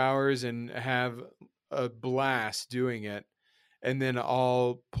few hours and have a blast doing it. And then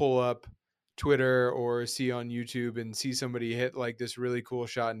I'll pull up Twitter or see on YouTube and see somebody hit like this really cool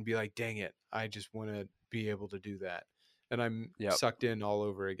shot and be like, "Dang it, I just want to be able to do that." And I'm Yep. sucked in all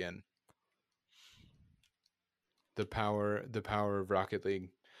over again. the power of Rocket League.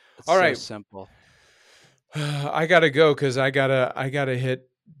 It's All so right. simple. I gotta go because I gotta hit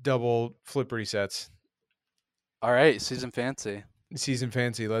double flip resets. All right, Season Fancy. Season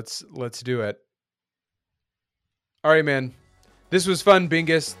Fancy. Let's do it. All right, man. This was fun,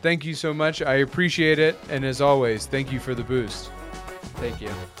 Bingus. Thank you so much. I appreciate it. And as always, thank you for the boost. Thank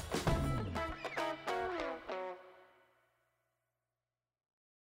you.